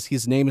maybe because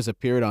his name has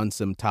appeared on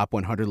some top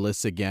 100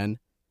 lists again.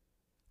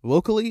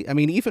 Locally,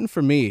 even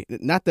for me,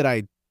 not that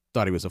I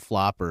thought he was a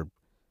flop or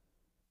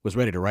was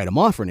ready to write him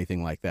off or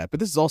anything like that,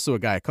 but this is also a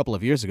guy a couple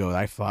of years ago that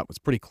I thought was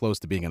pretty close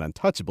to being an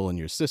untouchable in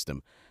your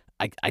system.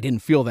 I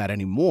didn't feel that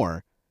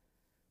anymore.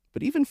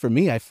 But even for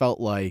me, I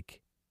felt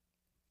like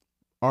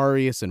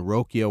Arias and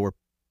Rocchio were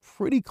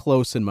pretty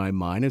close in my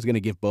mind. I was going to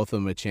give both of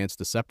them a chance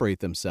to separate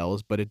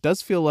themselves, but it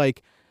does feel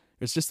like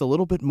there's just a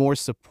little bit more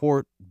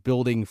support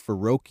building for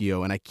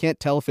Rocchio, and I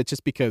can't tell if it's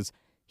just because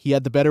he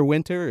had the better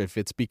winter, if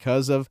it's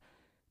because of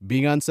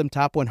being on some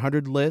top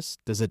 100 list.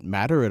 Does it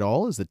matter at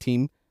all? Is the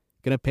team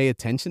going to pay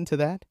attention to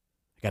that?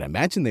 I got to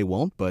imagine they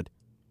won't, but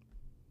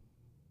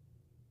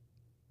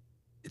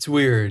It's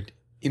weird.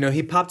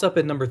 He popped up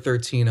at number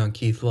 13 on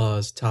Keith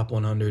Law's top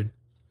 100.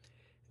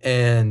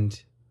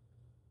 And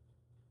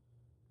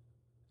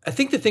I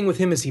think the thing with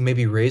him is he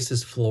maybe raised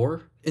his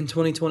floor in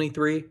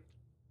 2023.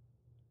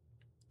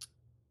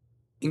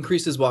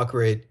 Increased his walk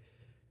rate.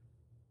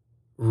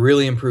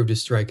 Really improved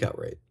his strikeout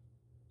rate.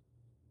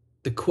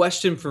 The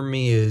question for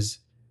me is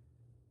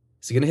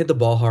he going to hit the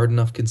ball hard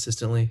enough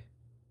consistently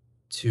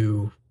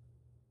to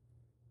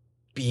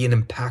be an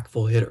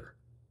impactful hitter?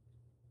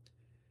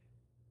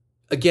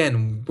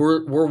 Again,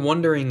 we're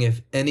wondering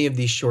if any of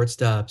these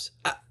shortstops,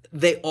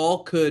 they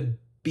all could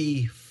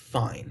be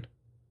fine.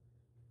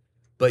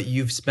 But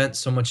you've spent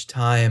so much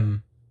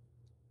time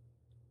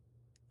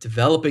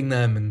developing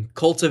them and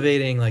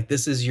cultivating, like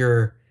this is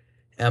your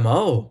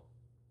MO.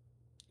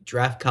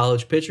 Draft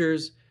college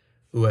pitchers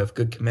who have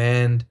good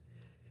command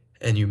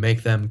and you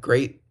make them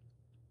great.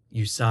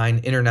 You sign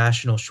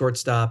international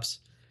shortstops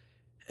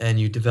and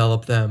you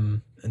develop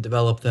them and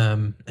develop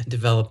them and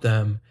develop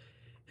them,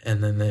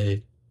 and then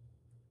they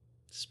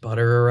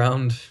sputter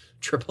around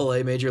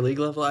AAA major league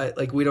level.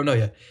 We don't know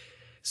yet.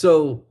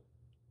 So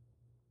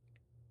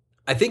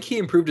I think he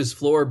improved his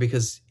floor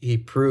because he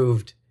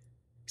proved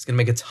he's going to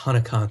make a ton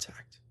of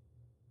contact.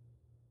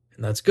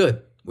 And that's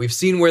good. We've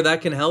seen where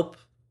that can help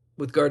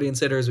with Guardians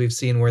hitters. We've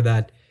seen where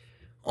that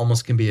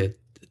almost can be a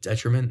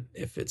detriment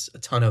if it's a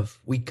ton of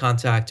weak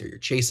contact or you're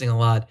chasing a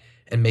lot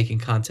and making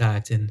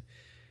contact, and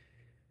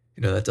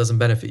that doesn't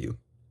benefit you.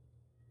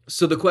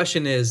 So the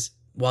question is,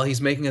 while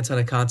he's making a ton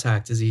of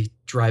contact, is he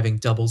driving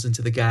doubles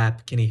into the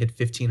gap? Can he hit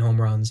 15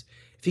 home runs?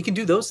 If he can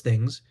do those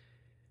things,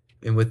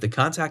 and with the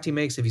contact he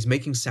makes, if he's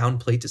making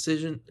sound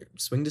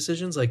swing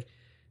decisions,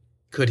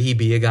 could he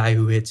be a guy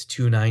who hits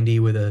 290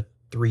 with a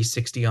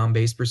 360 on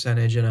base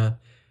percentage and a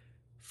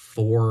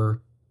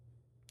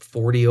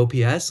 440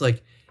 OPS,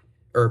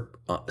 or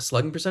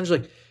slugging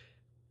percentage?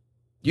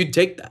 You'd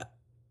take that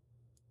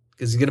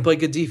because he's going to play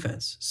good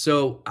defense.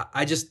 So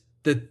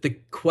the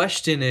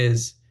question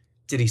is,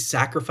 Did he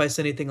sacrifice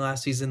anything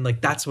last season?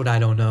 Like, that's what I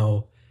don't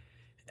know.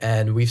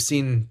 And we've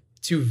seen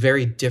two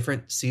very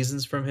different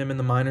seasons from him in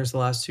the minors the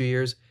last 2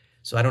 years.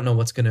 So I don't know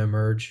what's going to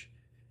emerge.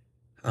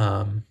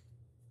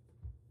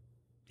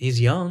 He's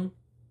young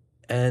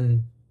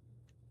and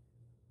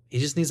he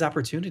just needs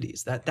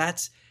opportunities.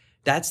 That's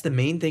the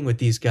main thing with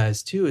these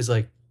guys too, is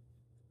like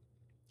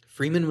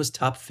Freeman was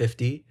top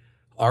 50.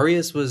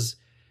 Arias was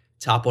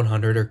top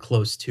 100 or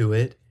close to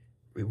it.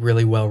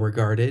 Really well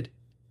regarded.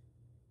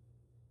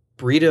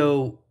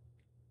 Brito,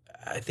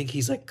 I think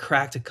he's like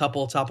cracked a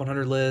couple top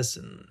 100 lists,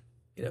 and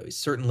he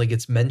certainly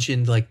gets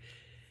mentioned. Like,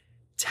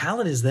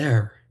 talent is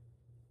there.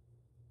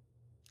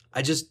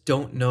 I just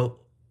don't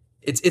know.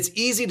 It's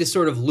easy to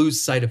sort of lose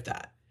sight of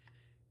that,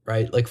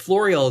 right? Like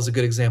Florial is a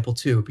good example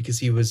too, because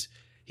he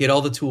had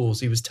all the tools.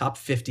 He was top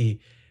 50,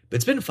 but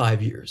it's been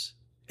 5 years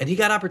and he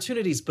got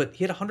opportunities, but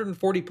he had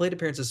 140 plate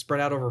appearances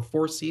spread out over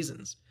 4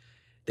 seasons.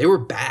 They were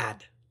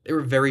bad. They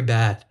were very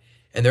bad.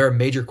 And there are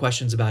major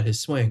questions about his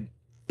swing.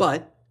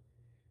 But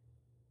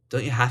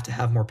don't you have to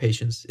have more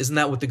patience? Isn't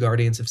that what the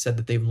Guardians have said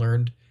that they've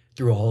learned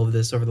through all of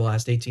this over the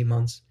last 18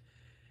 months?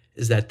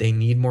 Is that they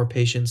need more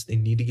patience. They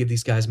need to give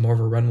these guys more of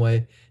a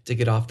runway to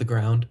get off the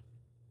ground.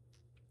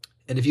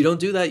 And if you don't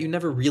do that, you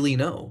never really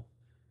know.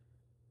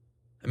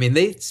 I mean,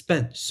 they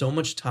spent so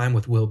much time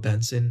with Will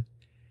Benson,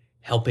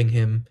 helping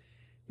him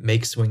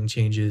make swing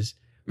changes.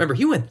 Remember,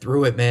 he went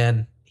through it,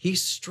 man. He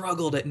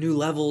struggled at new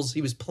levels.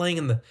 He was playing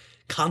in the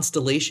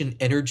Constellation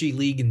Energy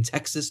League in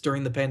Texas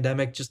during the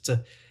pandemic just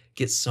to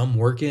get some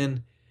work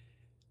in.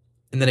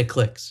 And then it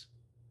clicks.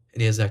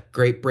 And he has that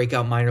great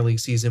breakout minor league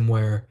season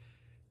where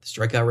the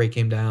strikeout rate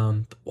came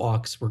down, the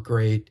walks were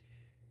great.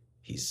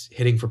 He's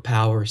hitting for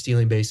power,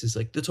 stealing bases,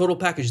 like the total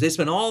package. They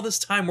spent all this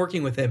time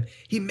working with him.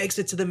 He makes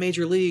it to the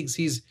major leagues.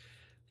 He's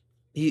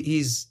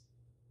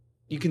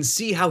you can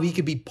see how he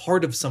could be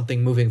part of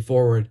something moving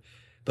forward.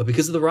 But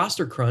because of the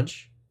roster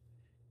crunch,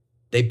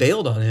 they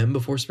bailed on him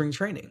before spring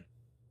training.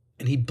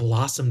 And he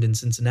blossomed in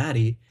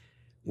Cincinnati,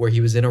 where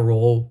he was in a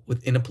role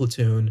within a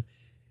platoon,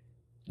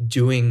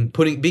 being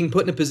put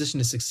in a position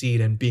to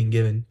succeed and being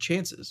given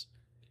chances.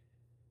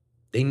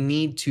 They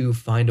need to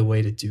find a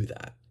way to do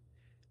that.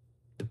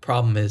 The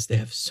problem is they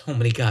have so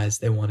many guys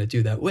they want to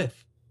do that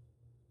with.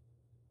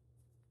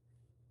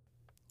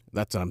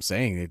 That's what I'm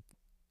saying.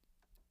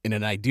 In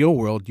an ideal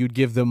world, you'd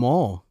give them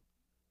all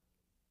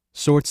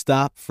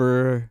shortstop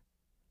for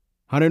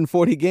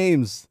 140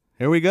 games.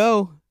 Here we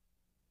go.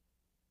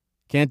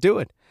 Can't do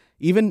it.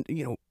 Even,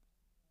 you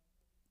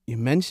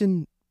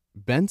mentioned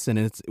Benson,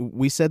 and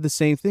we said the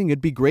same thing.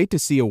 It'd be great to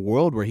see a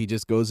world where he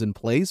just goes and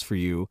plays for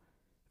you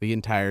the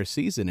entire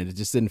season, and it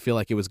just didn't feel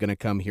like it was going to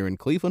come here in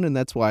Cleveland, and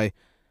that's why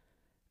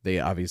they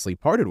obviously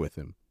parted with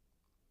him.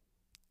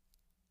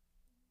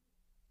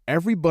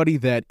 Everybody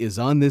that is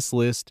on this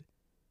list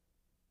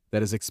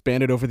that has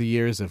expanded over the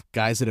years of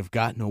guys that have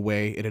gotten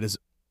away, it has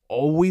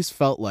always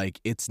felt like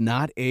it's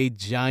not a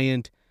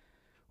giant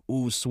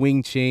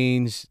swing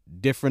change,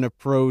 different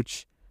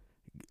approach,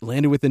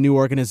 landed with a new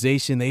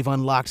organization, they've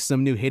unlocked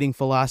some new hitting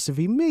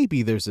philosophy.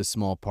 Maybe there's a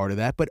small part of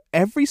that, but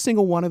every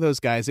single one of those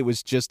guys, it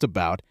was just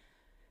about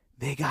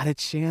they got a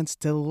chance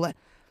to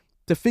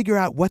figure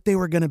out what they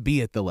were going to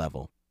be at the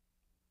level.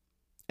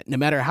 No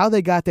matter how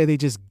they got there, they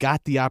just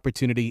got the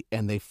opportunity,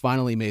 and they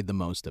finally made the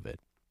most of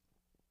it.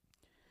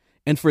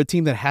 And for a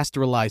team that has to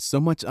rely so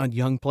much on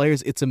young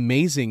players, it's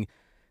amazing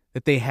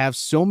that they have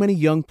so many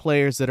young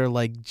players that are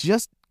like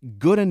just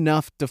good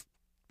enough to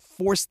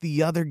force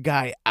the other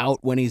guy out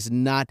when he's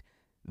not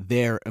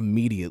there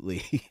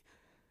immediately.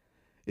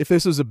 If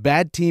this was a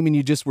bad team and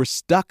you just were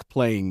stuck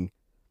playing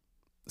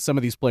some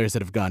of these players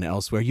that have gone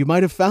elsewhere, you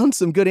might have found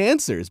some good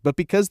answers. But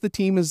because the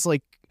team is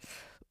like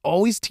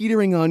always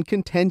teetering on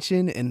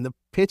contention and the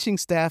pitching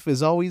staff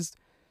is always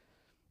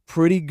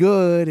pretty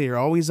good, you're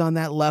always on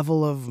that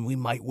level of we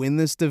might win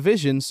this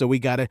division, so we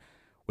gotta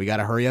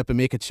hurry up and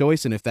make a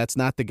choice. And if that's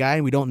not the guy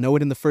and we don't know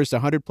it in the first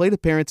 100 plate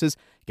appearances,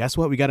 guess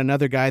what? We got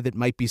another guy that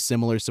might be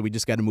similar, so we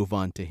just got to move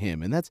on to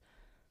him. And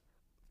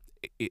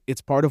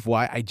it's part of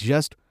why I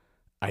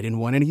didn't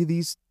want any of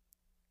these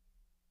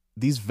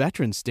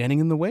veterans standing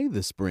in the way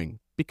this spring,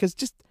 because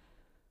just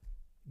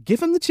give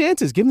them the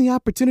chances, give them the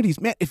opportunities.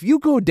 Man, if you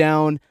go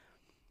down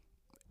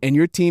and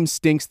your team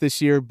stinks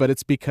this year, but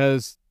it's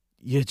because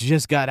you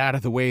just got out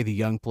of the way of the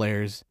young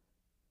players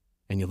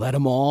and you let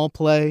them all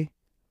play,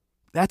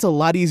 that's a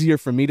lot easier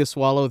for me to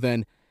swallow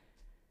than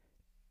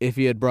if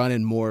you had brought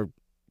in more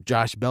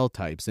Josh Bell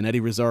types and Eddie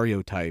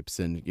Rosario types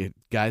and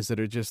guys that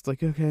are just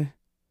like, okay,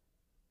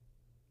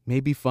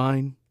 maybe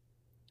fine.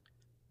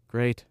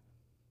 Great.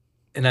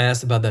 And I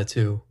asked about that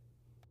too,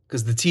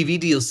 because the TV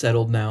deal's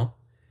settled now.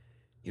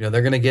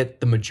 They're going to get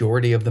the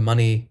majority of the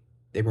money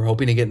they were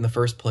hoping to get in the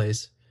first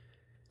place.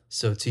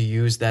 So to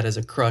use that as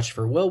a crutch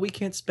for, well, we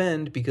can't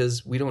spend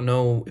because we don't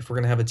know if we're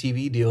going to have a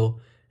TV deal.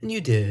 And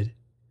you did.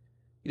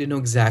 You didn't know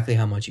exactly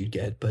how much you'd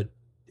get, but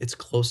it's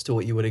close to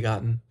what you would have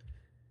gotten.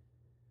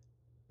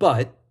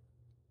 But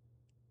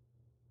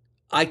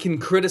I can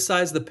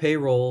criticize the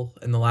payroll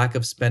and the lack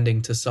of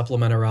spending to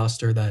supplement a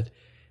roster that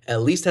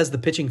at least has the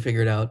pitching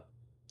figured out.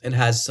 and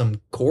has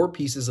some core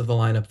pieces of the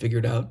lineup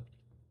figured out.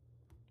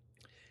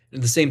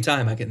 At the same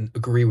time, I can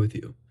agree with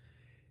you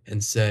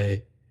and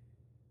say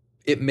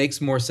it makes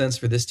more sense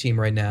for this team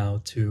right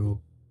now to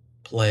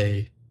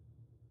play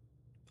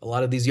a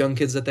lot of these young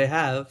kids that they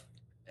have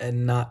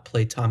and not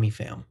play Tommy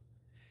Pham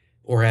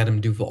or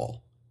Adam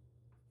Duvall.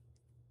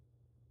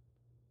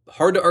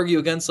 Hard to argue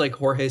against like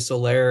Jorge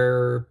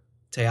Soler,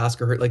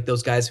 Teoscar Hurt, like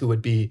those guys who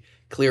would be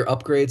clear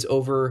upgrades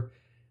over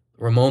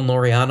Ramon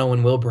Laureano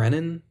and Will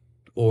Brennan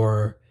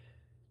or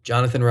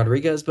Jonathan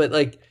Rodriguez, but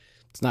like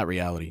it's not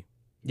reality.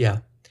 Yeah.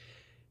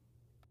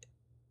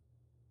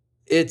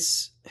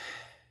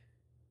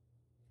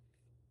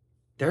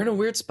 They're in a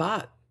weird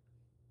spot.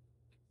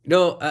 They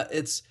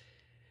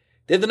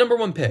have the number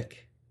 1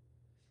 pick.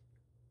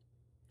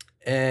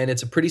 And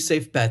it's a pretty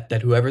safe bet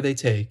that whoever they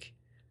take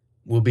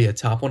will be a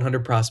top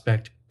 100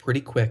 prospect pretty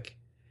quick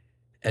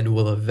and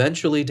will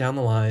eventually down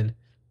the line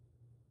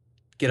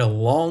get a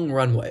long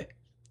runway.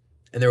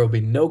 And there will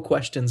be no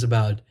questions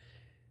about,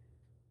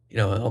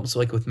 almost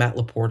like with Matt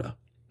Laporta.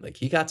 Like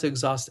he got to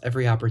exhaust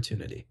every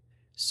opportunity.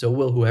 So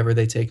will whoever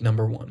they take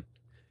number 1.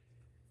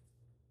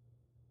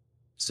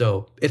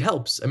 So it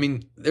helps. I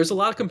mean, there's a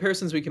lot of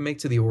comparisons we can make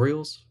to the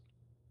Orioles,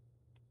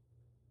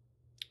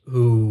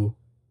 who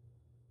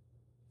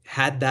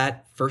had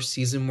that first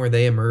season where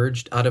they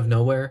emerged out of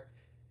nowhere,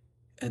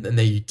 and then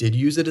they did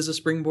use it as a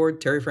springboard.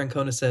 Terry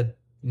Francona said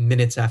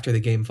minutes after the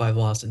Game 5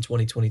 loss in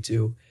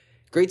 2022,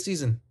 great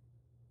season,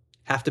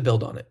 have to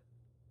build on it.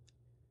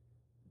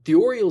 The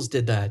Orioles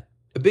did that.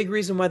 A big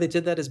reason why they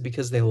did that is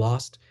because they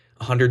lost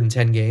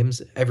 110 games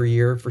every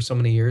year for so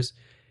many years,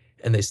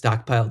 and they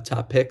stockpiled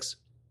top picks,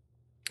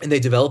 and they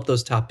developed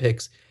those top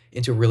picks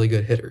into really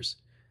good hitters.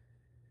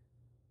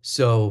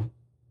 So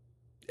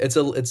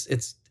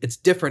it's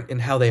different in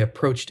how they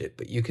approached it,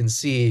 but you can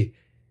see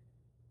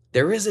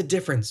there is a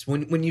difference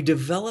when you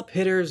develop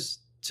hitters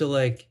to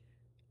like,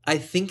 I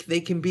think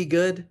they can be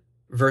good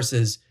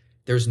versus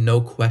there's no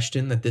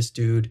question that this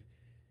dude,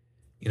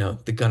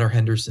 the Gunnar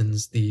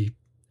Hendersons, the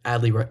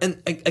Adley,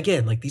 and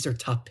again, like these are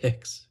top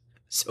picks.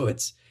 So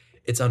it's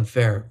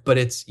unfair,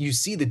 but you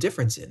see the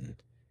difference in,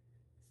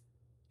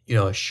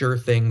 a sure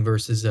thing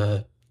versus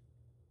a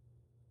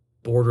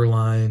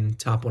borderline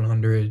top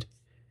 100,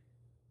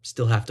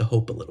 still have to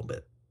hope a little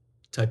bit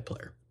type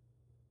player.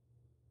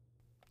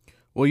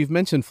 Well, you've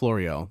mentioned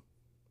Florial.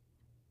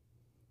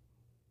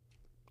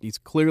 He's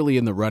clearly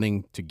in the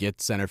running to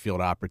get center field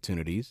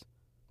opportunities.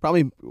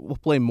 Probably will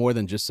play more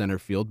than just center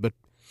field, but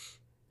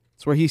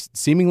it's where he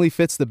seemingly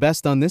fits the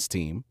best on this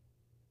team.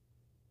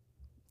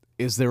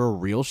 Is there a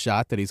real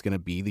shot that he's going to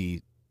be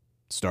the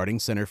starting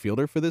center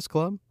fielder for this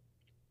club?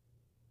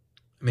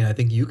 I mean, I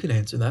think you can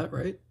answer that,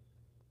 right?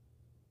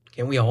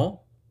 Can't we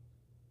all?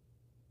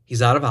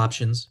 He's out of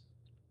options.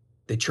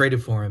 They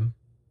traded for him,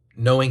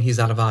 knowing he's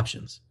out of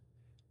options.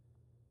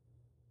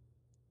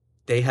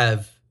 They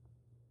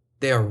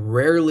are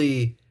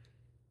rarely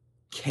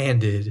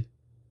candid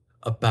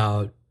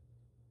about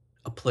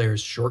a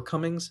player's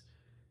shortcomings.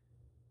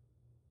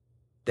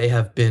 They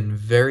have been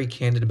very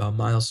candid about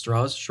Miles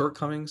Straw's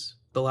shortcomings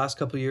the last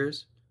couple of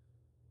years.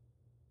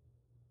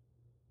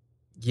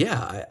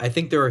 Yeah, I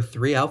think there are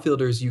 3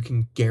 outfielders you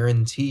can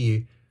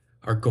guarantee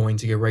are going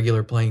to get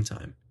regular playing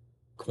time.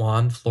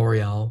 Kwan,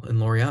 Florial, and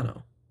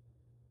Laureano.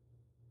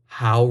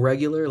 How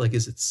regular? Like,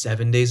 is it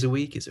 7 days a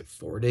week? Is it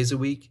 4 days a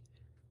week?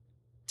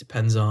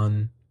 Depends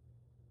on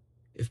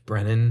if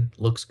Brennan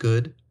looks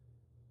good.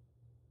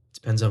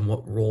 Depends on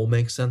what role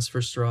makes sense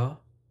for Straw.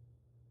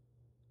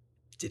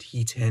 Did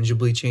he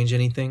tangibly change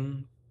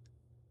anything?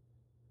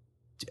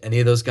 Do any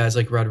of those guys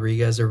like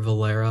Rodriguez or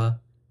Valera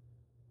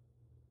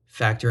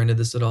factor into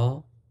this at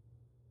all?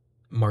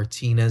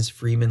 Martinez,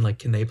 Freeman, like,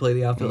 can they play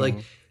the outfield?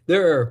 Like,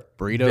 there are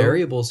Brito,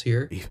 variables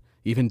here.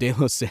 Even De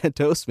Los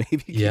Santos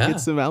maybe can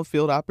get some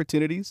outfield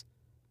opportunities.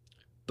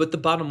 But the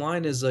bottom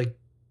line is, like,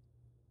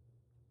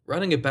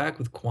 running it back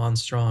with Kwan,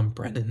 Straw, and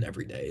Brennan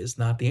every day is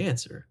not the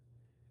answer.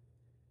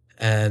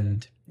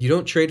 And you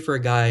don't trade for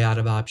a guy out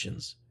of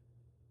options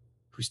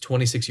who's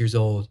 26 years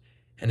old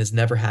and has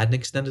never had an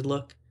extended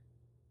look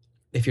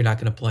if you're not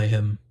going to play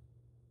him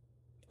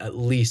at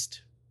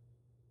least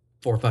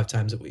 4 or 5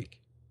 times a week.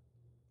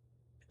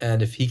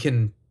 And if he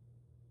can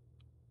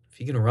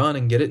run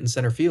and get it in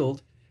center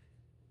field,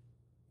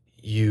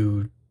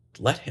 you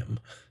let him,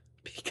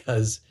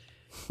 because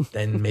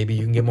then maybe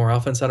you can get more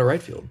offense out of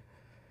right field.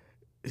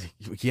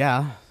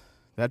 Yeah,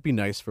 that'd be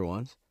nice for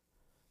once.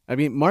 I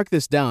mean, mark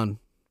this down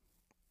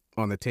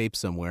on the tape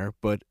somewhere,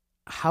 but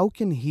how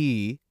can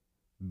he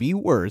be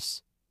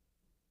worse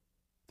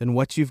than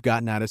what you've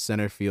gotten out of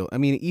center field? I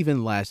mean,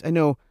 even I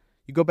know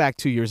you go back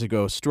 2 years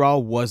ago, Straw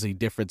was a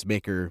difference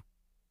maker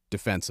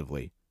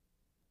defensively.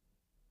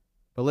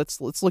 But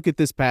let's look at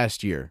this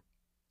past year.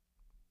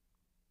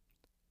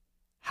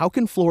 How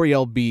can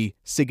Florial be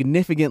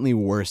significantly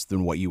worse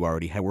than what you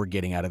already were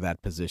getting out of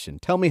that position?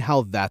 Tell me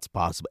how that's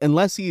possible.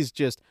 Unless he's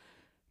just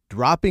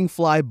dropping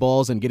fly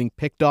balls and getting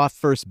picked off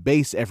first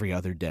base every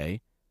other day,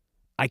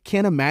 I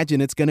can't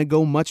imagine it's going to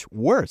go much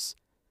worse.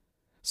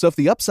 So if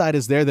the upside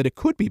is there that it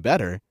could be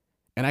better,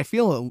 And I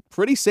feel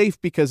pretty safe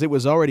because it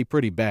was already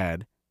pretty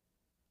bad.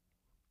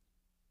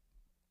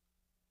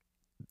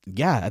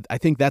 Yeah, I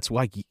think that's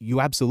why you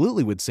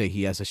absolutely would say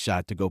he has a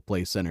shot to go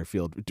play center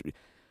field.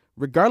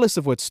 Regardless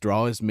of what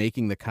Straw is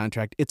making the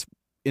contract, it's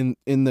in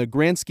the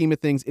grand scheme of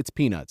things, it's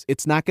peanuts.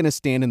 It's not going to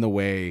stand in the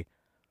way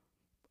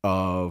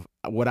of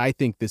what I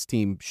think this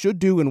team should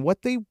do and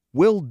what they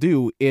will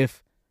do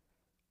if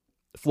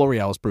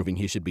Florial is proving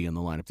he should be in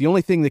the lineup. The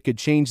only thing that could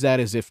change that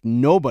is if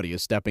nobody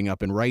is stepping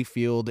up in right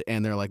field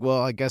and they're like,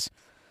 well, I guess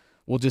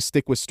we'll just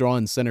stick with Straw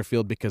in center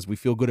field because we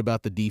feel good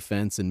about the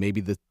defense and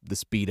maybe the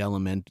speed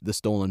element, the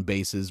stolen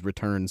bases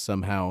return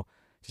somehow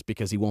just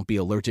because he won't be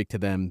allergic to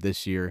them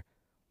this year.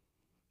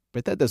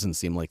 But that doesn't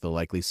seem like the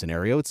likely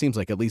scenario. It seems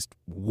like at least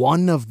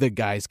one of the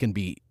guys can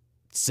be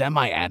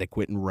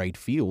semi-adequate in right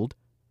field.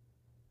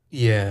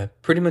 Yeah,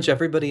 pretty much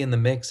everybody in the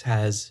mix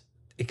has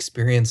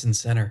experience in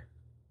center.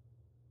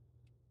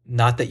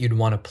 Not that you'd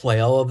want to play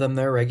all of them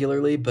there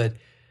regularly, but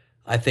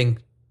I think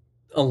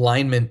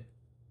alignment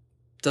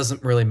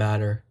doesn't really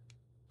matter.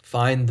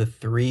 Find the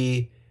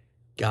 3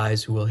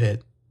 guys who will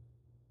hit.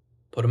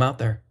 Put them out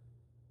there.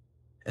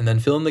 And then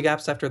fill in the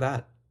gaps after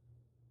that.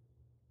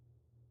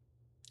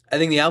 I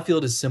think the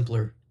outfield is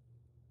simpler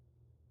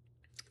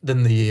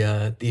than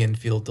the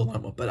infield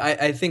dilemma. But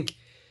I think,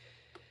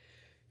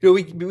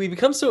 we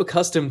become so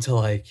accustomed to,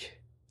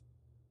 like,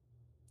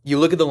 you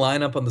look at the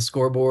lineup on the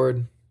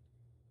scoreboard,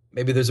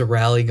 maybe there's a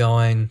rally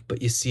going,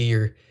 but you see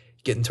you're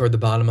getting toward the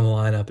bottom of the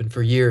lineup. And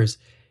for years,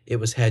 it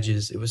was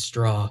Hedges, it was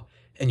Straw,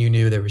 and you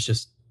knew there was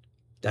just,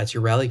 that's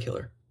your rally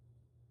killer.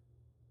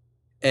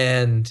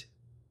 And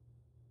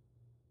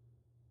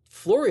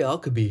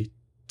Florial could be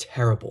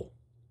terrible.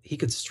 He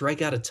could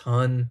strike out a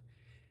ton.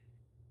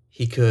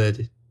 He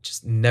could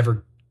just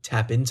never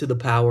tap into the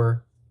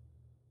power.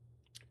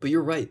 But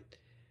you're right.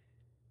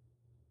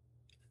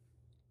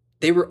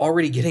 They were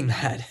already getting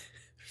that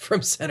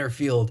from center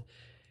field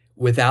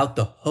without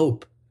the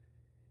hope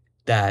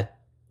that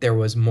there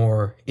was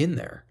more in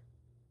there.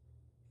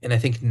 And I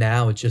think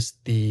now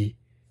just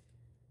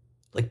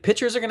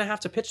pitchers are going to have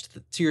to pitch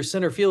to your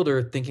center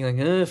fielder thinking like,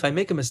 if I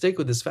make a mistake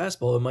with this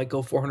fastball, it might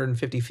go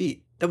 450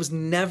 feet. That was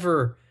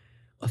never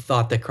a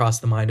thought that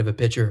crossed the mind of a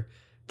pitcher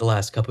the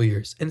last couple of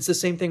years. And it's the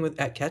same thing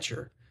at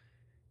catcher.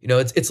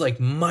 It's like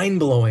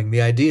mind-blowing,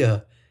 the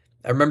idea.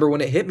 I remember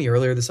when it hit me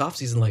earlier this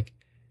offseason, like,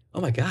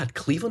 oh my God,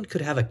 Cleveland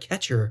could have a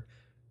catcher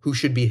who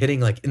should be hitting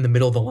like in the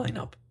middle of the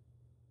lineup.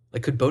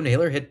 Like, could Bo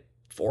Naylor hit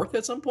 4th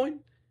at some point?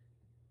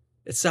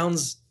 It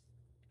sounds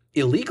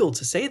illegal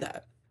to say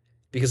that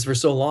because for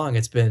so long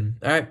it's been,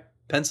 all right,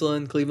 pencil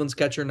in Cleveland's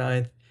catcher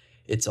 9th.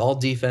 It's all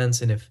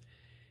defense. And if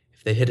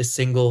they hit a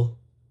single,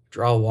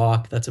 draw a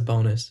walk, that's a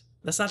bonus.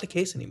 That's not the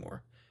case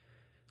anymore.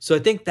 So I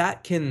think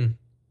that can,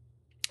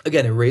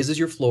 again, it raises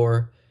your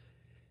floor.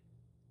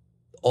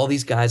 All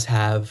these guys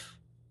have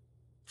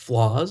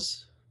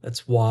flaws.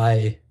 That's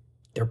why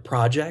they're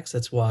projects.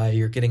 That's why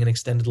you're getting an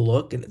extended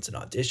look and it's an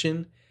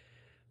audition.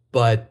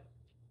 But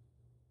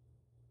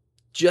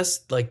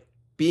just like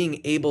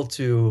being able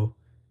to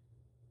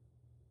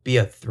be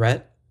a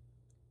threat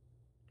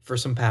for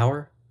some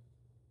power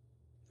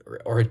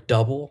or a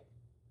double,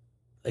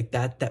 like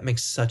that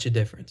makes such a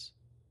difference.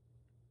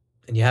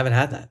 And you haven't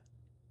had that.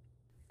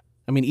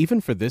 I mean,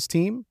 even for this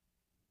team,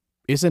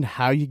 isn't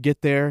how you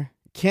get there,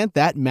 can't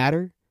that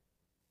matter?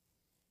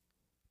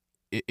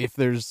 If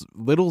there's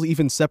little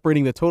even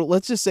separating the total,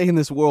 let's just say in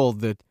this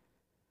world that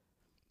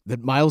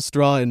Miles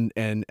Straw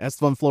and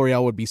Esteban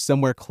Florial would be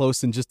somewhere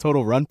close in just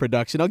total run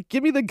production.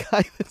 Give me the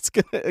guy that's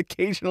going to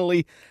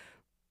occasionally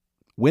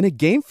win a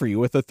game for you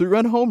with a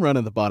 3-run home run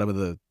at the bottom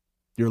of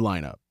your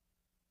lineup.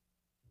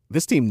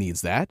 This team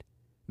needs that.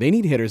 They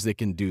need hitters that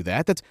can do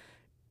that.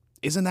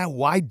 Isn't that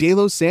why De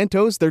Los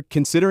Santos, they're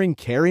considering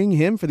carrying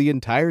him for the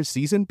entire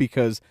season?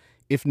 Because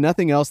if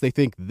nothing else, they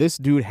think this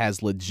dude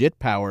has legit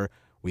power.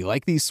 We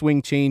like these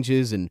swing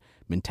changes and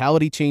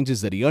mentality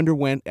changes that he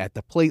underwent at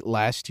the plate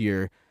last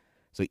year.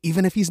 So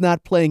even if he's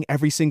not playing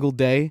every single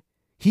day,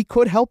 he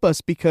could help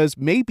us because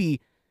maybe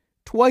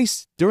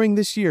twice during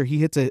this year he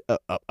hits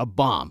a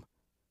bomb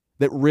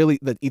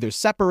that either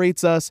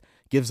separates us,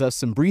 gives us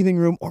some breathing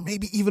room, or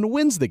maybe even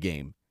wins the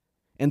game.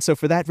 And so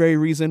for that very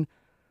reason,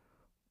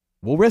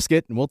 we'll risk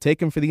it and we'll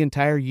take him for the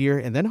entire year,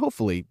 and then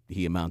hopefully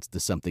he amounts to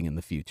something in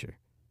the future.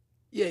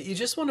 Yeah, you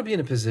just want to be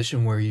in a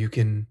position where you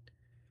can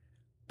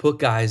put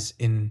guys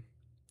in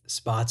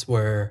spots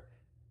where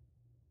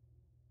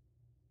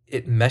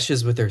it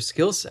meshes with their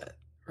skill set,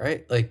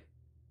 right? Like,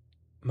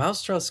 Miles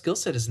Straw's skill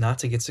set is not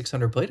to get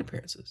 600 plate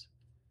appearances.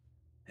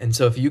 And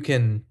so if you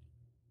can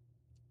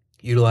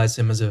utilize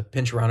him as a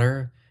pinch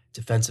runner,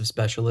 defensive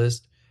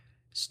specialist,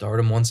 start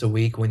him once a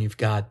week when you've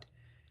got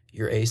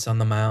your ace on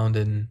the mound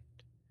and,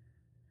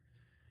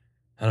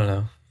 I don't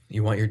know,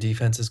 you want your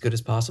defense as good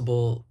as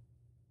possible,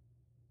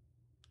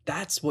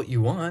 that's what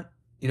you want.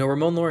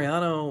 Ramon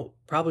Laureano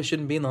probably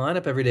shouldn't be in the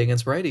lineup every day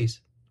against righties.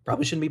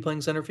 Probably shouldn't be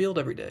playing center field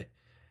every day.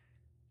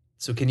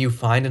 So can you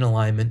find an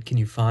alignment? Can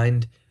you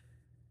find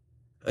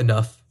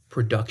enough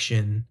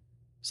production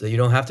so that you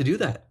don't have to do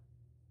that?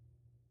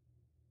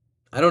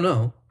 I don't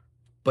know,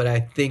 but I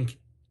think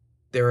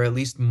there are at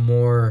least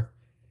more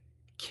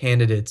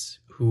candidates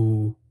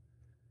who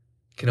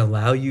can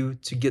allow you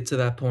to get to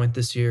that point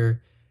this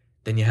year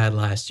than you had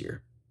last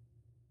year.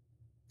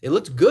 It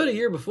looked good a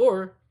year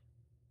before.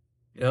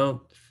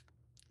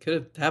 Could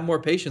have had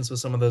more patience with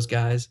some of those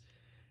guys,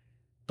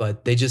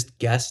 but they just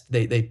guessed.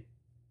 They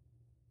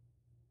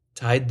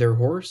tied their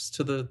horse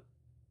to the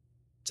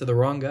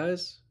wrong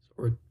guys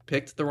or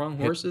picked the wrong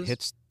horses.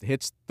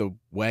 Hitched the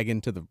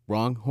wagon to the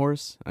wrong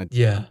horse.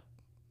 Yeah.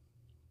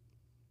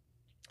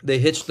 They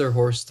hitched their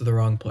horse to the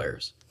wrong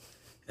players.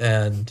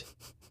 And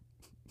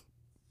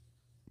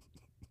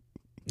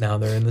now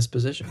they're in this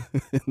position.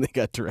 They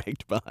got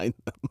dragged behind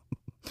them.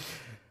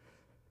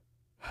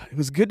 It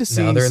was good to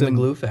see. Now they're in the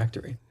glue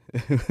factory.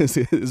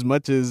 As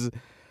much as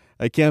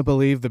I can't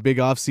believe the big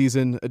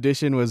offseason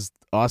addition was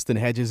Austin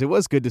Hedges, it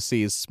was good to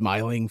see his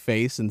smiling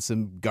face and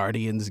some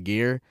Guardians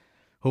gear.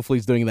 Hopefully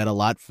he's doing that a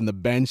lot from the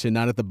bench and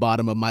not at the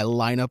bottom of my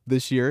lineup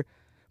this year.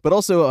 But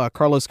also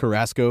Carlos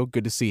Carrasco,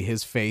 good to see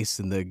his face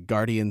in the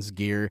Guardians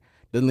gear.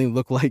 Doesn't even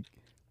look like,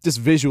 just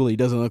visually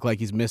doesn't look like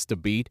he's missed a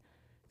beat,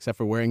 except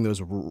for wearing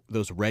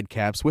those red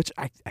caps, which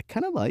I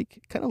kind of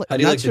like. How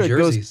do you like the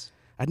jerseys?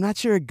 I'm not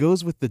sure it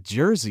goes with the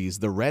jerseys.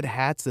 The red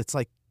hats, that's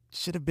like,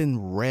 should have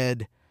been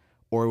red,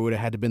 or it would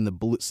have had to been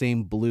the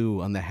same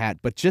blue on the hat.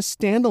 But just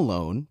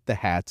standalone, the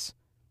hats,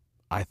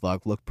 I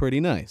thought looked pretty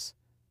nice.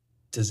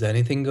 Does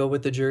anything go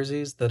with the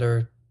jerseys that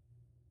are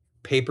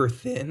paper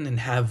thin and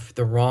have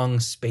the wrong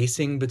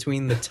spacing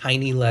between the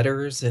tiny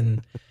letters?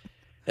 And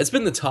it's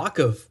been the talk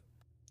of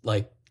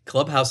like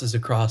clubhouses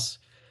across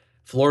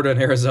Florida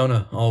and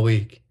Arizona all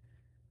week.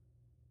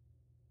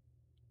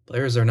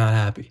 Players are not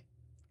happy.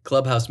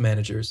 Clubhouse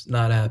managers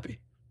not happy.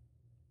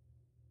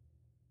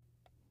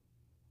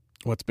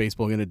 What's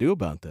baseball going to do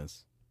about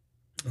this?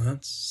 Well,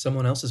 that's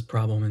someone else's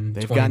problem. In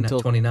They've got until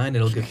 29,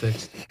 it'll get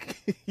fixed.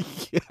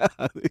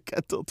 Yeah, they've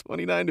got till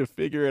 29 to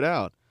figure it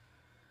out.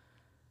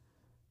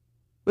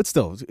 But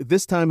still,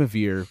 this time of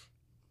year,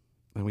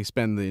 and we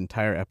spend the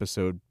entire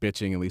episode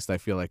bitching, at least I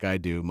feel like I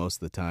do most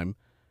of the time.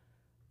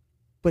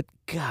 But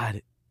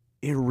God,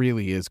 it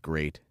really is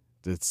great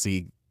to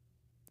see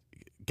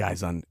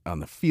guys on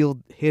the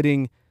field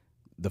hitting.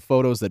 The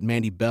photos that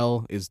Mandy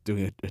Bell is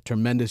doing a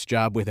tremendous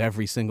job with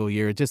every single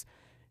year.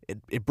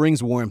 It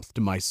brings warmth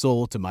to my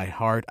soul, to my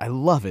heart. I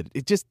love it.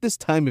 It just, this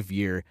time of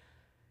year,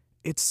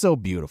 it's so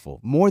beautiful.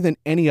 More than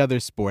any other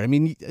sport. I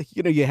mean,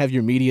 you have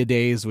your media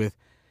days with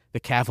the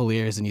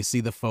Cavaliers and you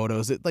see the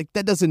photos.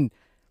 That doesn't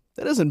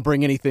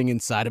bring anything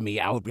inside of me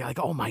out. Be like,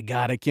 oh my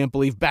God, I can't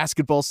believe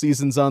basketball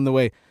season's on the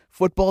way.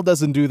 Football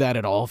doesn't do that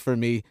at all for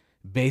me.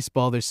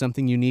 Baseball, there's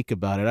something unique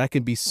about it. I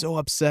can be so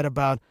upset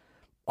about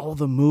all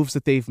the moves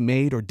that they've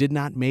made or did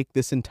not make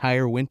this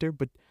entire winter,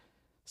 but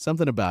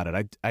something about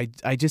it.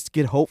 I just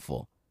get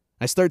hopeful.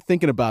 I start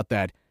thinking about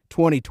that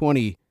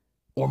 2020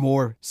 or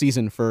more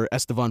season for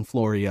Estevan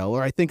Florial,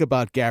 or I think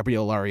about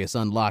Gabriel Arias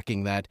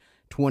unlocking that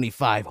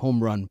 25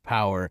 home run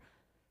power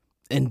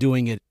and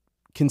doing it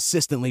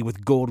consistently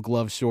with Gold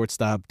Glove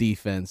shortstop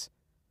defense.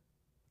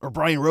 Or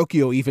Brian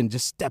Rocchio even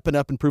just stepping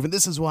up and proving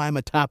this is why I'm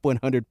a top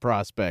 100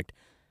 prospect.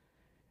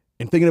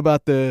 And thinking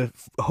about the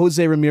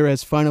Jose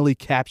Ramirez finally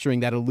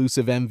capturing that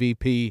elusive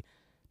MVP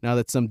now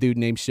that some dude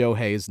named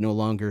Shohei is no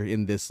longer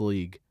in this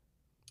league.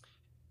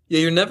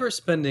 Yeah, you're never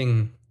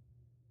spending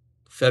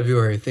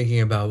February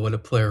thinking about what a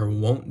player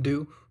won't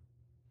do,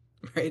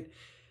 right?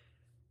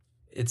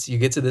 You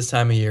get to this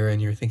time of year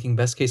and you're thinking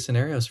best case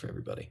scenarios for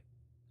everybody.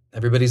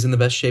 Everybody's in the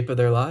best shape of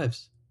their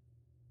lives,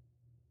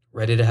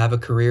 ready to have a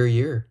career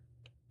year.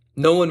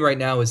 No one right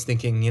now is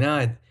thinking,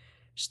 I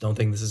just don't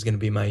think this is going to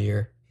be my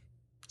year.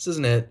 This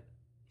isn't it.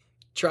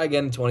 Try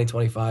again in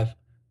 2025.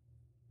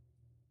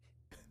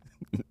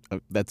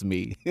 That's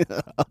me.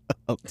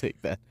 I'll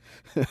take that.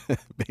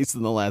 Based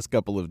on the last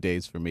couple of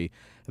days for me,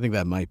 I think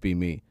that might be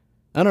me.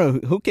 I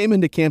don't know. Who came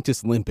into camp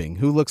just limping?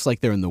 Who looks like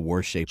they're in the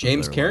worst shape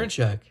James of their life?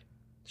 Karinchak.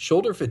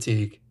 Shoulder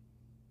fatigue.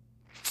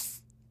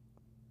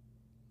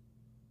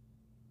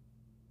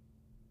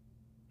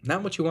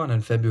 Not what you want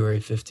on February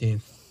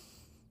 15th.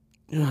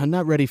 I'm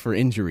not ready for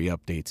injury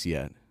updates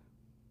yet.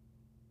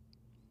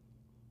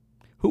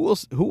 Who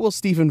will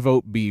Stephen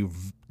Vogt be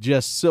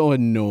just so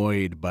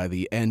annoyed by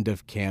the end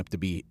of camp to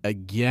be,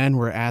 again,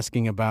 we're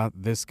asking about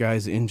this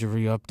guy's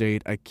injury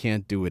update? I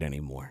can't do it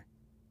anymore.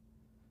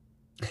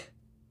 I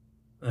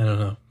don't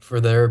know. For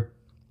their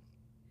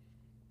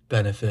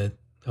benefit,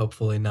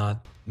 hopefully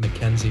not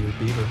Mackenzie or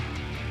Beaver.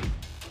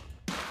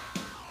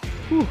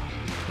 Whew.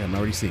 Yeah, I'm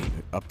already seeing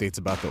updates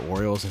about the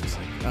Orioles, and it's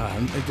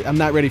like, I'm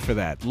not ready for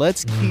that.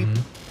 Let's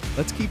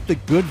keep the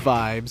good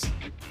vibes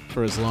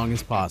for as long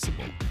as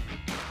possible,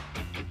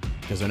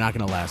 because they're not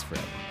going to last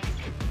forever.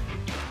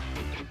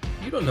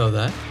 You don't know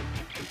that.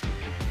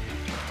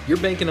 You're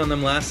banking on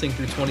them lasting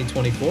through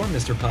 2024,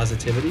 Mr.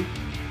 Positivity.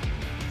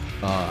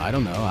 I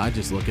don't know. I'm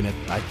just looking at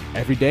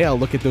every day. I'll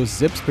look at those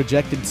Zips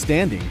projected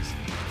standings.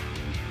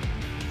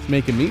 It's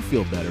making me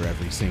feel better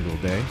every single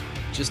day.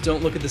 Just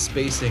don't look at the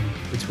spacing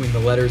between the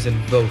letters and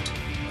vote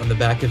on the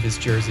back of his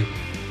jersey.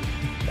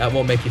 That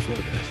won't make you feel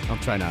good. I'll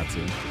try not to.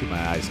 Keep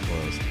my eyes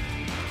closed.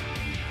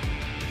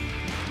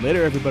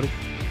 Later, everybody.